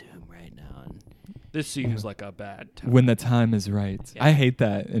give that to him right now." And this seems like a bad time. When the time is right. Yeah. I hate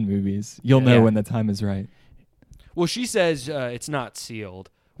that in movies. You'll know when the time is right. Well, she says it's not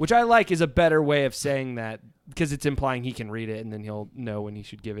sealed, which I like is a better way of saying that because it's implying he can read it and then he'll know when he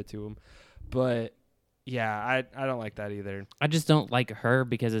should give it to him. But yeah, I don't like that either. I just don't like her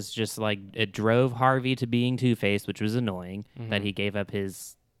because it's just like it drove Harvey to being Two-Faced, which was annoying that he gave up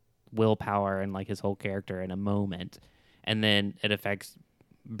his willpower and like his whole character in a moment. And then it affects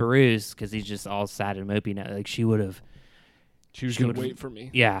Bruce because he's just all sad and mopey now. Like she was going to wait for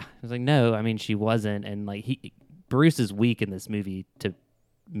me. Yeah. I was like, no, I mean, she wasn't. And like Bruce is weak in this movie to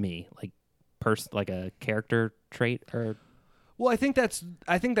me, like a character trait or. Well, I think that's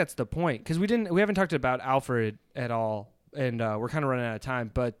the point because we haven't talked about Alfred at all, and we're kind of running out of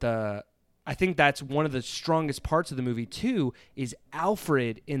time. But I think that's one of the strongest parts of the movie too. Is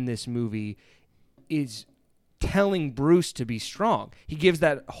Alfred in this movie is telling Bruce to be strong. He gives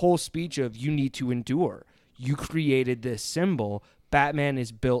that whole speech of "You need to endure. You created this symbol. Batman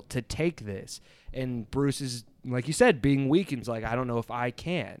is built to take this." And Bruce is, like you said, being weak and he's like, "I don't know if I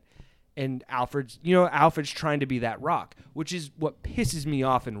can." And Alfred's trying to be that rock, which is what pisses me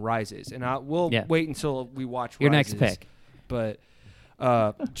off in Rises. And we'll wait until we watch your Rises. next pick. But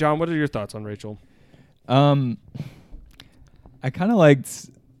John, what are your thoughts on Rachel? I kind of liked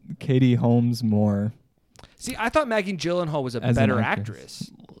Katie Holmes more. See, I thought Maggie Gyllenhaal was a better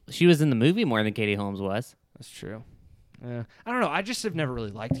actress. She was in the movie more than Katie Holmes was. That's true. I don't know. I just have never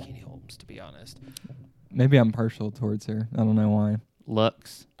really liked Katie Holmes, to be honest. Maybe I'm partial towards her. I don't know why.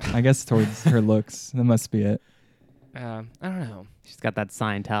 Looks. I guess towards her looks. That must be it. I don't know. She's got that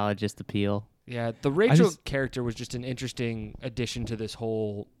Scientologist appeal. Yeah, the Rachel character was just an interesting addition to this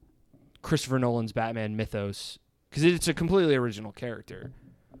whole Christopher Nolan's Batman mythos because it's a completely original character.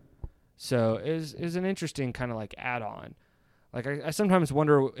 So it was an interesting kind of like add-on. Like I sometimes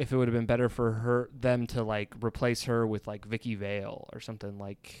wonder if it would have been better for them to like replace her with like Vicky Vale or something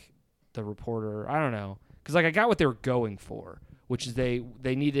like the reporter. I don't know because like I got what they were going for, which is they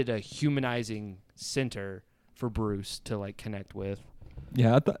needed a humanizing center for Bruce to like connect with.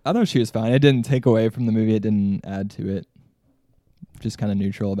 Yeah, I thought she was fine. It didn't take away from the movie. It didn't add to it. Just kind of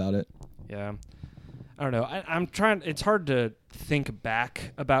neutral about it. Yeah. I don't know. I'm trying. It's hard to think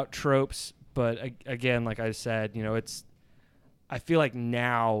back about tropes, but again, like I said, I feel like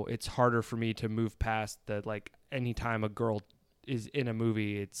now it's harder for me to move past that. Like anytime a girl is in a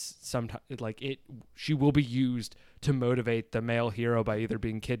movie, it's sometimes she will be used to motivate the male hero by either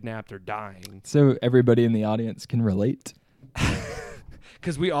being kidnapped or dying. So everybody in the audience can relate.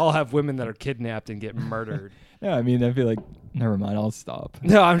 Because we all have women that are kidnapped and get murdered. Yeah, I mean, I feel like, never mind, I'll stop.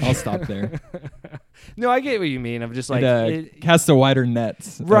 No, I'll stop there. No, I get what you mean. I'm just like... cast a wider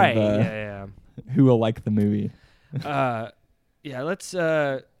net. Right, yeah. Who will like the movie. Yeah, let's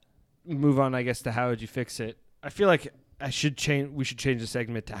move on, I guess, to how would you fix it. I feel like we should change the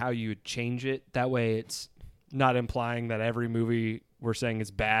segment to how you would change it. That way it's not implying that every movie we're saying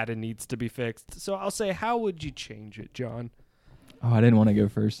is bad and needs to be fixed. So I'll say, how would you change it, John? Oh, I didn't want to go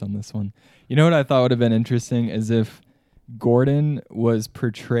first on this one. You know what I thought would have been interesting is if Gordon was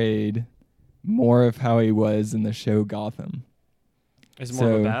portrayed more of how he was in the show Gotham. Is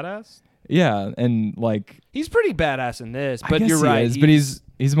more of a badass? Yeah, and like... He's pretty badass in this, but you're right. But he's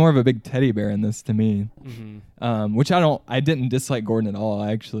more of a big teddy bear in this to me. Mm-hmm. Which I didn't dislike Gordon at all,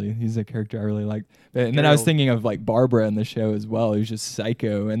 actually. He's a character I really liked. And then I was thinking of like Barbara in the show as well, who's just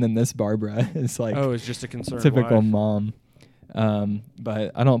psycho. And then this Barbara is like... Oh, it's just a concerned typical wife. Mom.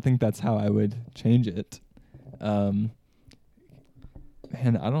 But I don't think that's how I would change it. And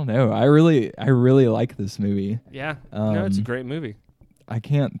I don't know. I really like this movie. Yeah. No, it's a great movie. I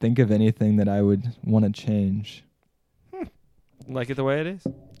can't think of anything that I would want to change. Like it the way it is?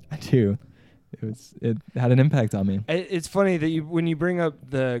 I do. It had an impact on me. It's funny that when you bring up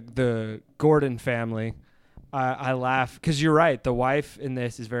the Gordon family, I laugh because you're right. The wife in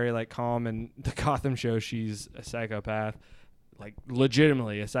this is very like calm, and the Gotham show, she's a psychopath. like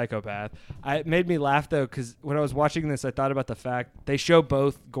legitimately a psychopath. It made me laugh though, because when I was watching this, I thought about the fact they show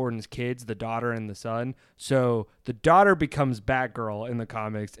both Gordon's kids, the daughter and the son. So the daughter becomes Batgirl in the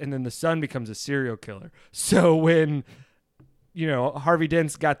comics, and then the son becomes a serial killer. So when Harvey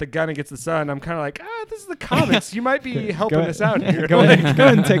Dent's got the gun against the son, I'm kind of like, this is the comics. You might be helping us out here. Go ahead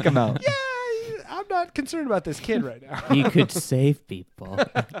and take him out. Yeah, I'm not concerned about this kid right now. He could save people.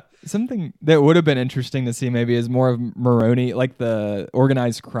 Something that would have been interesting to see maybe is more of Maroni, like the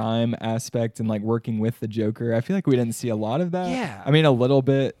organized crime aspect and like working with the Joker. I feel like we didn't see a lot of that. Yeah. I mean, a little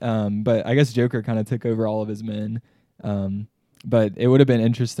bit, but I guess Joker kind of took over all of his men. But it would have been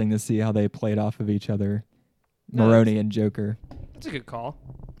interesting to see how they played off of each other. Maroni and Joker. That's a good call.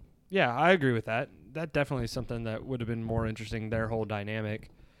 Yeah, I agree with that. That definitely is something that would have been more interesting, their whole dynamic.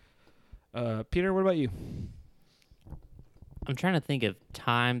 Peter, what about you? I'm trying to think of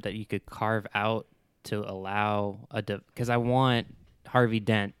time that you could carve out to allow because I want Harvey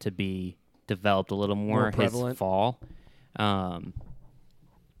Dent to be developed a little more prevalent. His fall.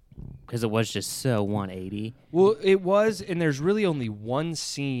 Because it was just so 180. Well, it was, and there's really only one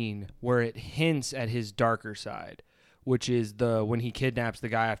scene where it hints at his darker side, which is when he kidnaps the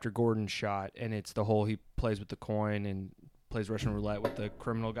guy after Gordon's shot, and it's the whole he plays with the coin and plays Russian roulette with the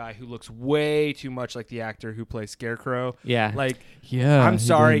criminal guy who looks way too much like the actor who plays Scarecrow. Yeah. Like, yeah, I'm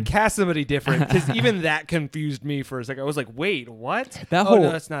sorry, cast somebody different, because even that confused me for a second. I was like, wait, what? No,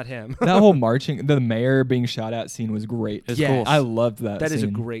 that's not him. That whole marching, the mayor being shot at scene was great. Yes. Cool. I loved that That scene. is a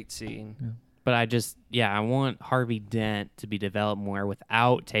great scene. Yeah. But I want Harvey Dent to be developed more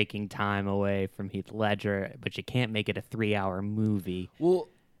without taking time away from Heath Ledger, but you can't make it a 3-hour movie. Well,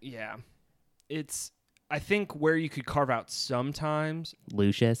 yeah. I think where you could carve out sometimes.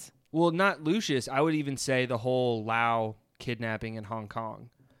 Lucius? Well, not Lucius. I would even say the whole Lau kidnapping in Hong Kong.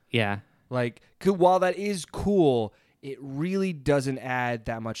 Yeah. Like, while that is cool, it really doesn't add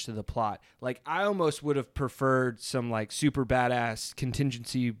that much to the plot. Like, I almost would have preferred some, like, super badass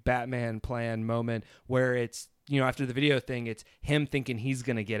contingency Batman plan moment where it's, after the video thing, it's him thinking he's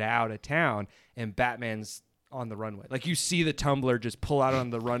going to get out of town and Batman's on the runway. Like, you see the tumbler just pull out on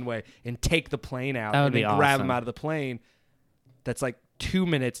the runway and take the plane out and then grab him out of the plane. That's like 2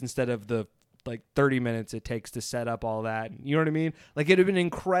 minutes instead of the like 30 minutes it takes to set up all that. You know what I mean? Like, it'd have been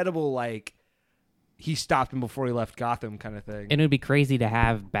incredible, like, he stopped him before he left Gotham kind of thing. And it would be crazy to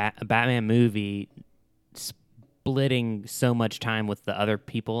have a Batman movie splitting so much time with the other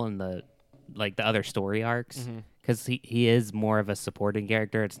people and the other story arcs. Because he is more of a supporting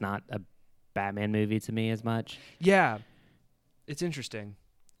character. It's not a Batman movie to me as much. Yeah, it's interesting.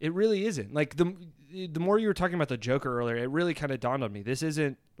 It really isn't. Like, the more you were talking about the Joker earlier, it really kind of dawned on me. This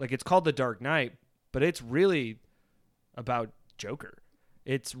isn't, like, it's called The Dark Knight, but it's really about Joker.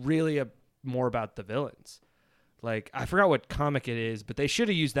 It's really more about the villains. Like, I forgot what comic it is, but they should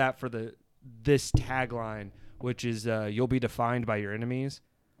have used that for this tagline, which is you'll be defined by your enemies.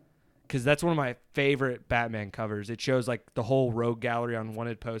 Because that's one of my favorite Batman covers. It shows like the whole rogue gallery on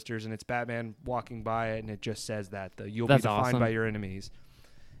wanted posters, and it's Batman walking by it, and it just says that you'll be defined by your enemies.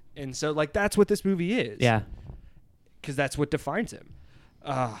 And so, like, that's what this movie is. Yeah, because that's what defines him.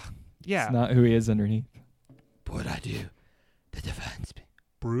 Yeah, it's not who he is underneath. What I do that defines me,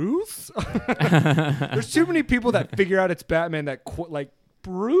 Bruce. There's too many people that figure out it's Batman that like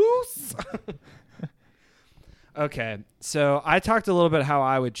Bruce. Okay, so I talked a little bit how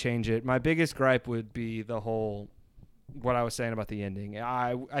I would change it. My biggest gripe would be what I was saying about the ending.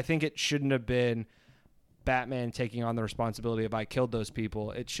 I think it shouldn't have been Batman taking on the responsibility of I killed those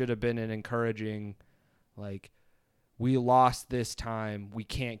people. It should have been an encouraging, like, we lost this time. We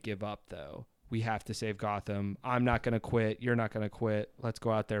can't give up, though. We have to save Gotham. I'm not going to quit. You're not going to quit. Let's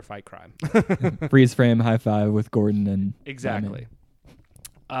go out there, fight crime. Freeze frame, high five with Gordon and exactly.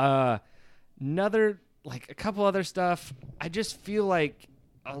 A couple other stuff. I just feel like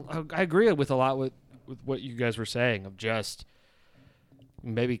I agree with a lot with what you guys were saying of just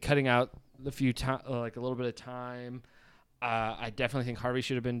maybe cutting out a little bit of time. I definitely think Harvey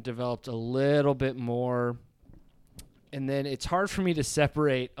should have been developed a little bit more. And then it's hard for me to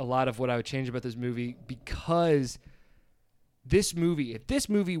separate a lot of what I would change about this movie, because if this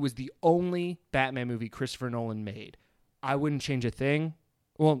movie was the only Batman movie Christopher Nolan made, I wouldn't change a thing.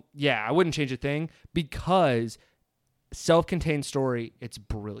 Well, yeah, I wouldn't change a thing, because self-contained story, it's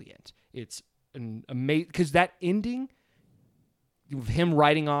brilliant. It's an amazing, because that ending of him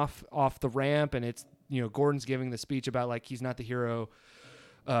riding off the ramp, and it's, Gordon's giving the speech about like he's not the hero.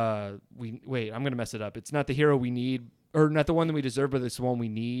 I'm gonna mess it up. It's not the hero we need, or not the one that we deserve, but it's the one we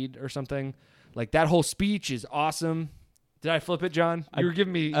need, or something. Like, that whole speech is awesome. Did I flip it, John? You were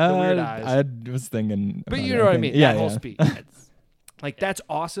giving me the weird eyes. I was thinking, but you know what I mean. Yeah, that whole speech. Like, that's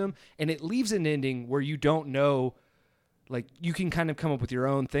awesome. And it leaves an ending where you don't know, like, you can kind of come up with your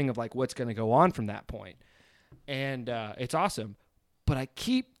own thing of, like, what's going to go on from that point. And it's awesome. But I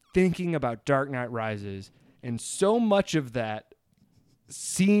keep thinking about Dark Knight Rises, and so much of that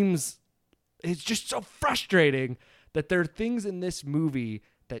seems, it's just so frustrating that there are things in this movie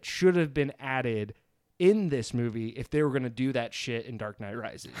that should have been added in this movie if they were going to do that shit in Dark Knight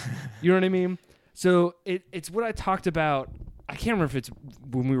Rises. You know what I mean? So it's what I talked about. I can't remember if it's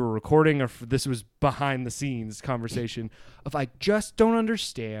when we were recording or if this was behind the scenes conversation of, I just don't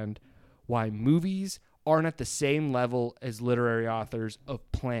understand why movies aren't at the same level as literary authors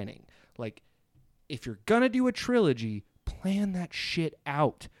of planning. Like, if you're going to do a trilogy, plan that shit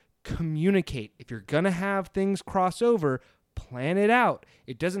out. Communicate. If you're going to have things cross over, plan it out.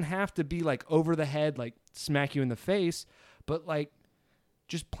 It doesn't have to be like over the head, like smack you in the face, but like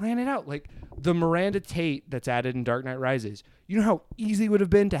just plan it out. Like the Miranda Tate that's added in Dark Knight Rises. You know how easy it would have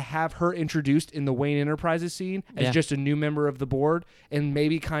been to have her introduced in the Wayne Enterprises scene as just a new member of the board, and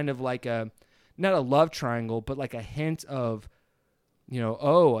maybe kind of like not a love triangle, but like a hint of, you know,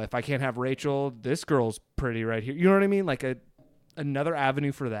 oh, if I can't have Rachel, this girl's pretty right here. You know what I mean? Like another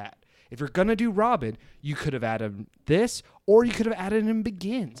avenue for that. If you're going to do Robin, you could have added this, or you could have added him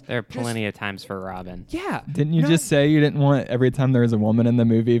Begins. There are plenty of times for Robin. Yeah. Didn't you just say you didn't want every time there was a woman in the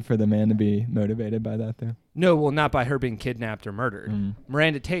movie for the man to be motivated by that, though? No, well, not by her being kidnapped or murdered.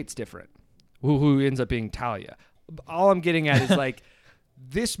 Miranda Tate's different, who ends up being Talia. All I'm getting at is, like,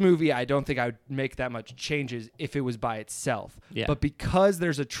 this movie, I don't think I would make that much changes if it was by itself. Yeah. But because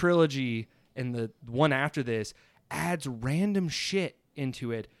there's a trilogy and the one after this adds random shit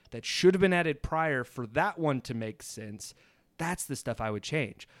into it that should have been added prior for that one to make sense, that's the stuff I would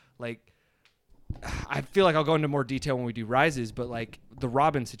change. Like, I feel like I'll go into more detail when we do Rises, but like the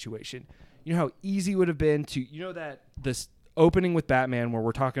Robin situation, you know how easy it would have been to, you know, that this opening with Batman where we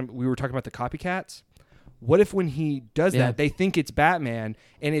were talking about the copycats. What if when he does that, they think it's Batman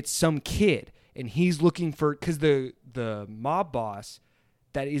and it's some kid and he's looking for, because the mob boss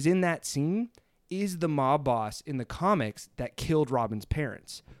that is in that scene is the mob boss in the comics that killed Robin's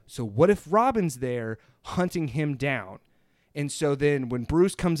parents. So what if Robin's there hunting him down? And so then when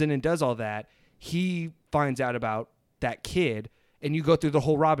Bruce comes in and does all that, he finds out about that kid, and you go through the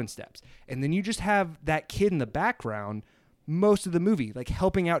whole Robin steps. And then you just have that kid in the background most of the movie, like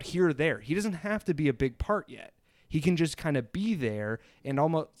helping out here or there. He doesn't have to be a big part yet. He can just kind of be there and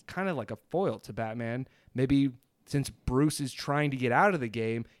almost kind of like a foil to Batman. Maybe since Bruce is trying to get out of the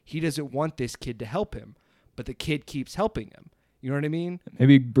game, he doesn't want this kid to help him, but the kid keeps helping him. You know what I mean?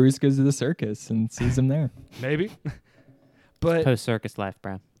 Maybe Bruce goes to the circus and sees him there. Maybe. But Post-circus life,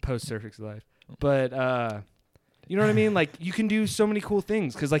 bro. Post-circus life. But, you know what I mean? Like, you can do so many cool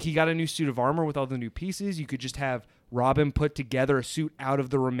things because, like, he got a new suit of armor with all the new pieces. You could just have Robin put together a suit out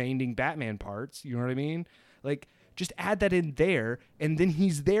of the remaining Batman parts. You know what I mean? Like, just add that in there, and then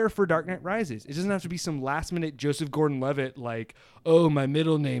he's there for Dark Knight Rises. It doesn't have to be some last-minute Joseph Gordon-Levitt, like, oh, my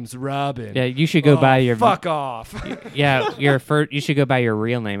middle name's Robin. Yeah, you should go by your... Fuck off. Yeah, you should go by your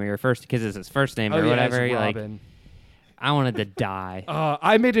real name or your first, because it's his first name or whatever. It's Robin. Like, I wanted to die.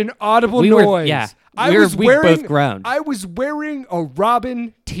 I made an audible noise. We both groaned. I was wearing a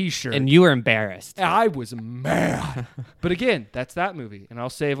Robin T-shirt. And you were embarrassed. I was mad. But again, that's that movie, and I'll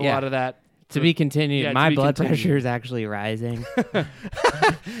save a lot of that. To be continued. Yeah, My blood pressure is actually rising.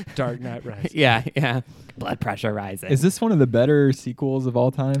 Dark Knight Rises. Yeah. Blood pressure rising. Is this one of the better sequels of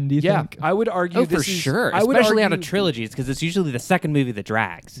all time, do you think? I would argue this is... sure. Especially out of trilogies, because it's usually the second movie that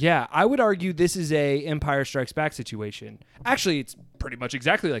drags. Yeah, I would argue this is a Empire Strikes Back situation. Actually, it's pretty much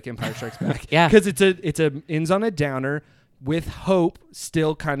exactly like Empire Strikes Back. Yeah. Because it's a ends on a downer with hope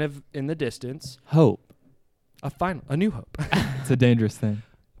still kind of in the distance. Hope. A new hope. It's a dangerous thing.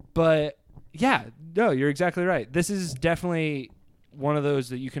 But... yeah, no, you're exactly right. This is definitely one of those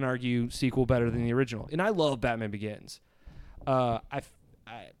that you can argue sequel better than the original. And I love Batman Begins. I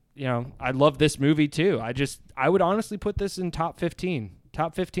love this movie too. I would honestly put this in top 15.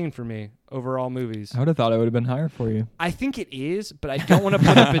 Top 15 for me overall movies. I would have thought it would have been higher for you. I think it is, but I don't want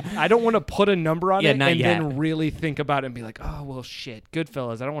to put a number on it and then really think about it and be like, oh well, shit,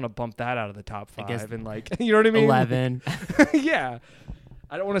 Goodfellas. I don't want to bump that out of the top 5 and like, you know what I mean? 11. Yeah.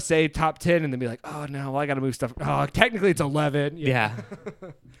 I don't want to say top 10 and then be like, oh, no, well, I got to move stuff. Oh, technically it's 11. Yeah.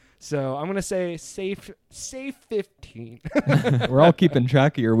 So I'm going to say safe 15. We're all keeping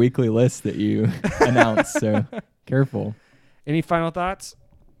track of your weekly list that you announce, so careful. Any final thoughts?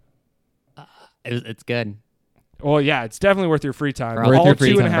 It's good. Well, yeah, it's definitely worth your free time. Worth your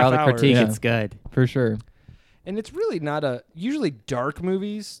free 2.5 time. For all the hours. critique, it's good. For sure. And it's really not usually dark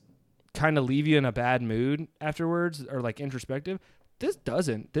movies kind of leave you in a bad mood afterwards or like introspective. this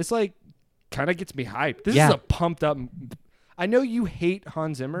doesn't. This like kind of gets me hyped. This Yeah. is a pumped up. I know you hate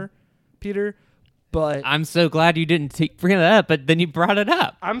Hans Zimmer, Peter, but I'm so glad you didn't bring it up, but then you brought it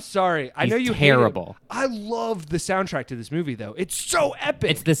up. I'm sorry. I know you terrible. hate it. I love the soundtrack to this movie, though. It's so epic.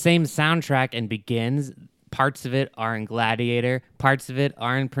 It's the same soundtrack and Begins. Parts of it are in Gladiator. Parts of it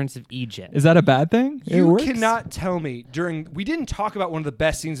are in Prince of Egypt. Is that a bad thing? It You works? cannot tell me we didn't talk about one of the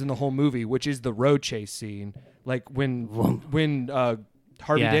best scenes in the whole movie, which is the road chase scene, like when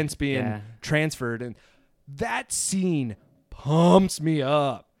Harvey Dent's being transferred, and that scene pumps me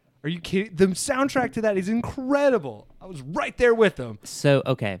up. Are you kidding? The soundtrack to that is incredible. I was right there with them. So,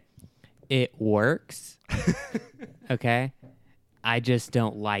 okay, it works. Okay, I just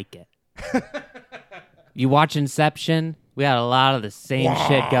don't like it. You watch Inception, we had a lot of the same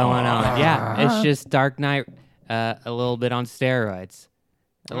shit going on. Yeah, it's just Dark Knight a little bit on steroids.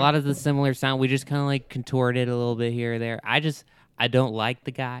 A lot of the similar sound. We just kind of like contoured it a little bit here or there. I don't like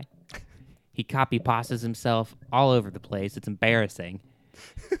the guy. He copy pastas himself all over the place. It's embarrassing.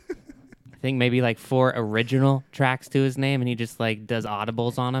 I think maybe like 4 original tracks to his name, and he just like does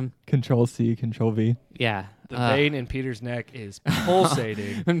audibles on them. Control C, Control V. Yeah. The vein in Peter's neck is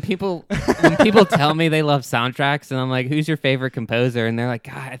pulsating. When people tell me they love soundtracks, and I'm like, "Who's your favorite composer?" and they're like,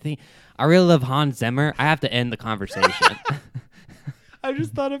 "God, I really love Hans Zimmer," I have to end the conversation. I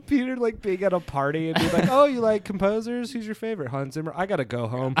just thought of Peter like being at a party and being like, "Oh, you like composers? Who's your favorite? Hans Zimmer." I gotta go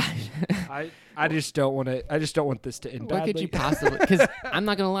home. I just don't want to. I just don't want this to end What badly. could you possibly? Because I'm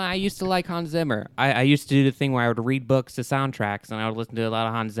not gonna lie, I used to like Hans Zimmer. I used to do the thing where I would read books to soundtracks, and I would listen to a lot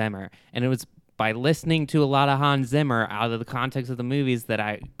of Hans Zimmer. And it was by listening to a lot of Hans Zimmer out of the context of the movies that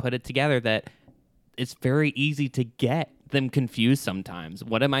I put it together that it's very easy to get them confused sometimes.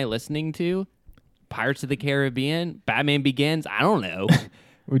 What am I listening to? Pirates of the Caribbean? Batman Begins? I don't know.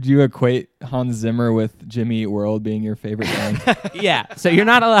 Would you equate Hans Zimmer with Jimmy Eat World being your favorite band? Yeah, so you're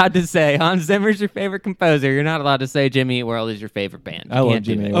not allowed to say Hans Zimmer's your favorite composer. You're not allowed to say Jimmy Eat World is your favorite band. You I love can't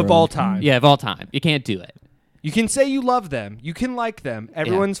do Jimmy it. Eat Of World. all time. Yeah, of all time. You can't do it. You can say you love them. You can like them.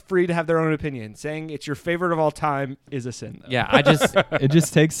 Everyone's free to have their own opinion. Saying it's your favorite of all time is a sin, though. Yeah, I just... It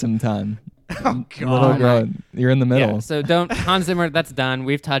just takes some time. Oh, Little God. girl, you're in the middle. Yeah, so don't... Hans Zimmer, that's done.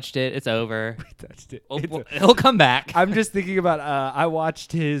 We've touched it. It's over. Touched it. He'll come back. I'm just thinking about, I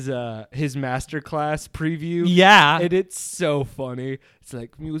watched his masterclass preview. Yeah. And it's so funny. It's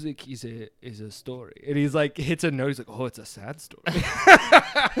like, music is a story. And he's like, hits a note. He's like, oh, it's a sad story.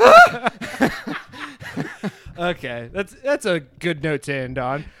 Okay, that's a good note to end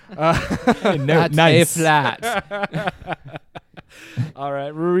on. That's nice. A flat. All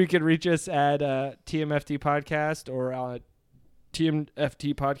right, you can reach us at TMFT Podcast or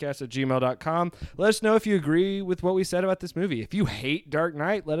tmftpodcast@gmail.com. Let us know if you agree with what we said about this movie. If you hate Dark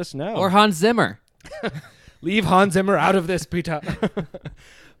Knight, let us know. Or Hans Zimmer. Leave Hans Zimmer out of this, Peter.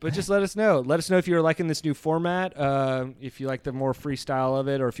 But just let us know. Let us know if you're liking this new format, if you like the more freestyle of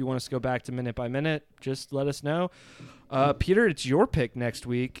it, or if you want us to go back to minute by minute. Just let us know. Peter, it's your pick next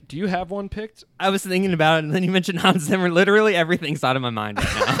week. Do you have one picked? I was thinking about it, and then you mentioned Hans Zimmer. Literally everything's out of my mind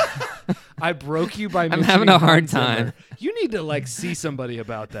right now. I broke you by I'm mentioning having a hard Hans Zimmer. time. You need to see somebody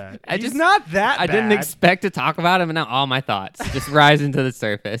about that. I He's just- not that I didn't bad. expect to talk about him, and now all my thoughts just rise into the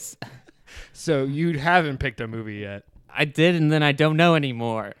surface. So you haven't picked a movie yet. I did, and then I don't know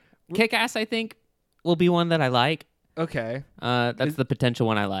anymore. Kick-Ass, I think, will be one that I like. Okay. That's the potential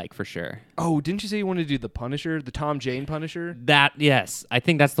one I like, for sure. Oh, didn't you say you wanted to do the Punisher, the Tom Jane Punisher? That, yes. I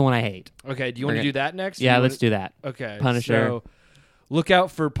think that's the one I hate. Okay, do you want to Okay. do that next? Yeah, let's do that. Okay. Punisher. So look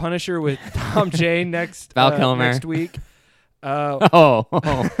out for Punisher with Tom Jane next Val Kilmer. next week. Oh.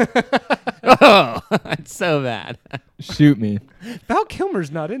 It's so bad. Shoot me. Val Kilmer's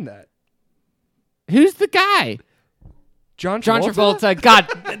not in that. Who's the guy? John John Travolta? Travolta. God.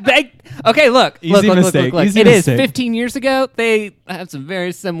 Okay, look. Easy Look. mistake, easy It is mistake. 15 years ago. They have some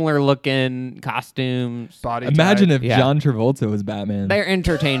very similar looking costumes. Body Imagine type. if Yeah. John Travolta was Batman. They're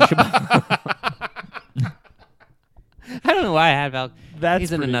interchangeable. I don't know why I had Val. That's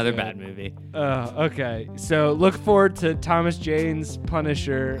He's in pretty another good. bad movie. Okay. So look forward to Thomas Jane's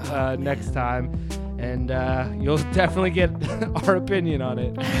Punisher next time. And you'll definitely get our opinion on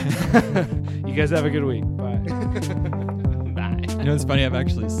it. You guys have a good week. Bye. Bye. You know, it's funny. I've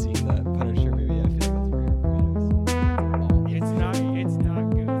actually seen that.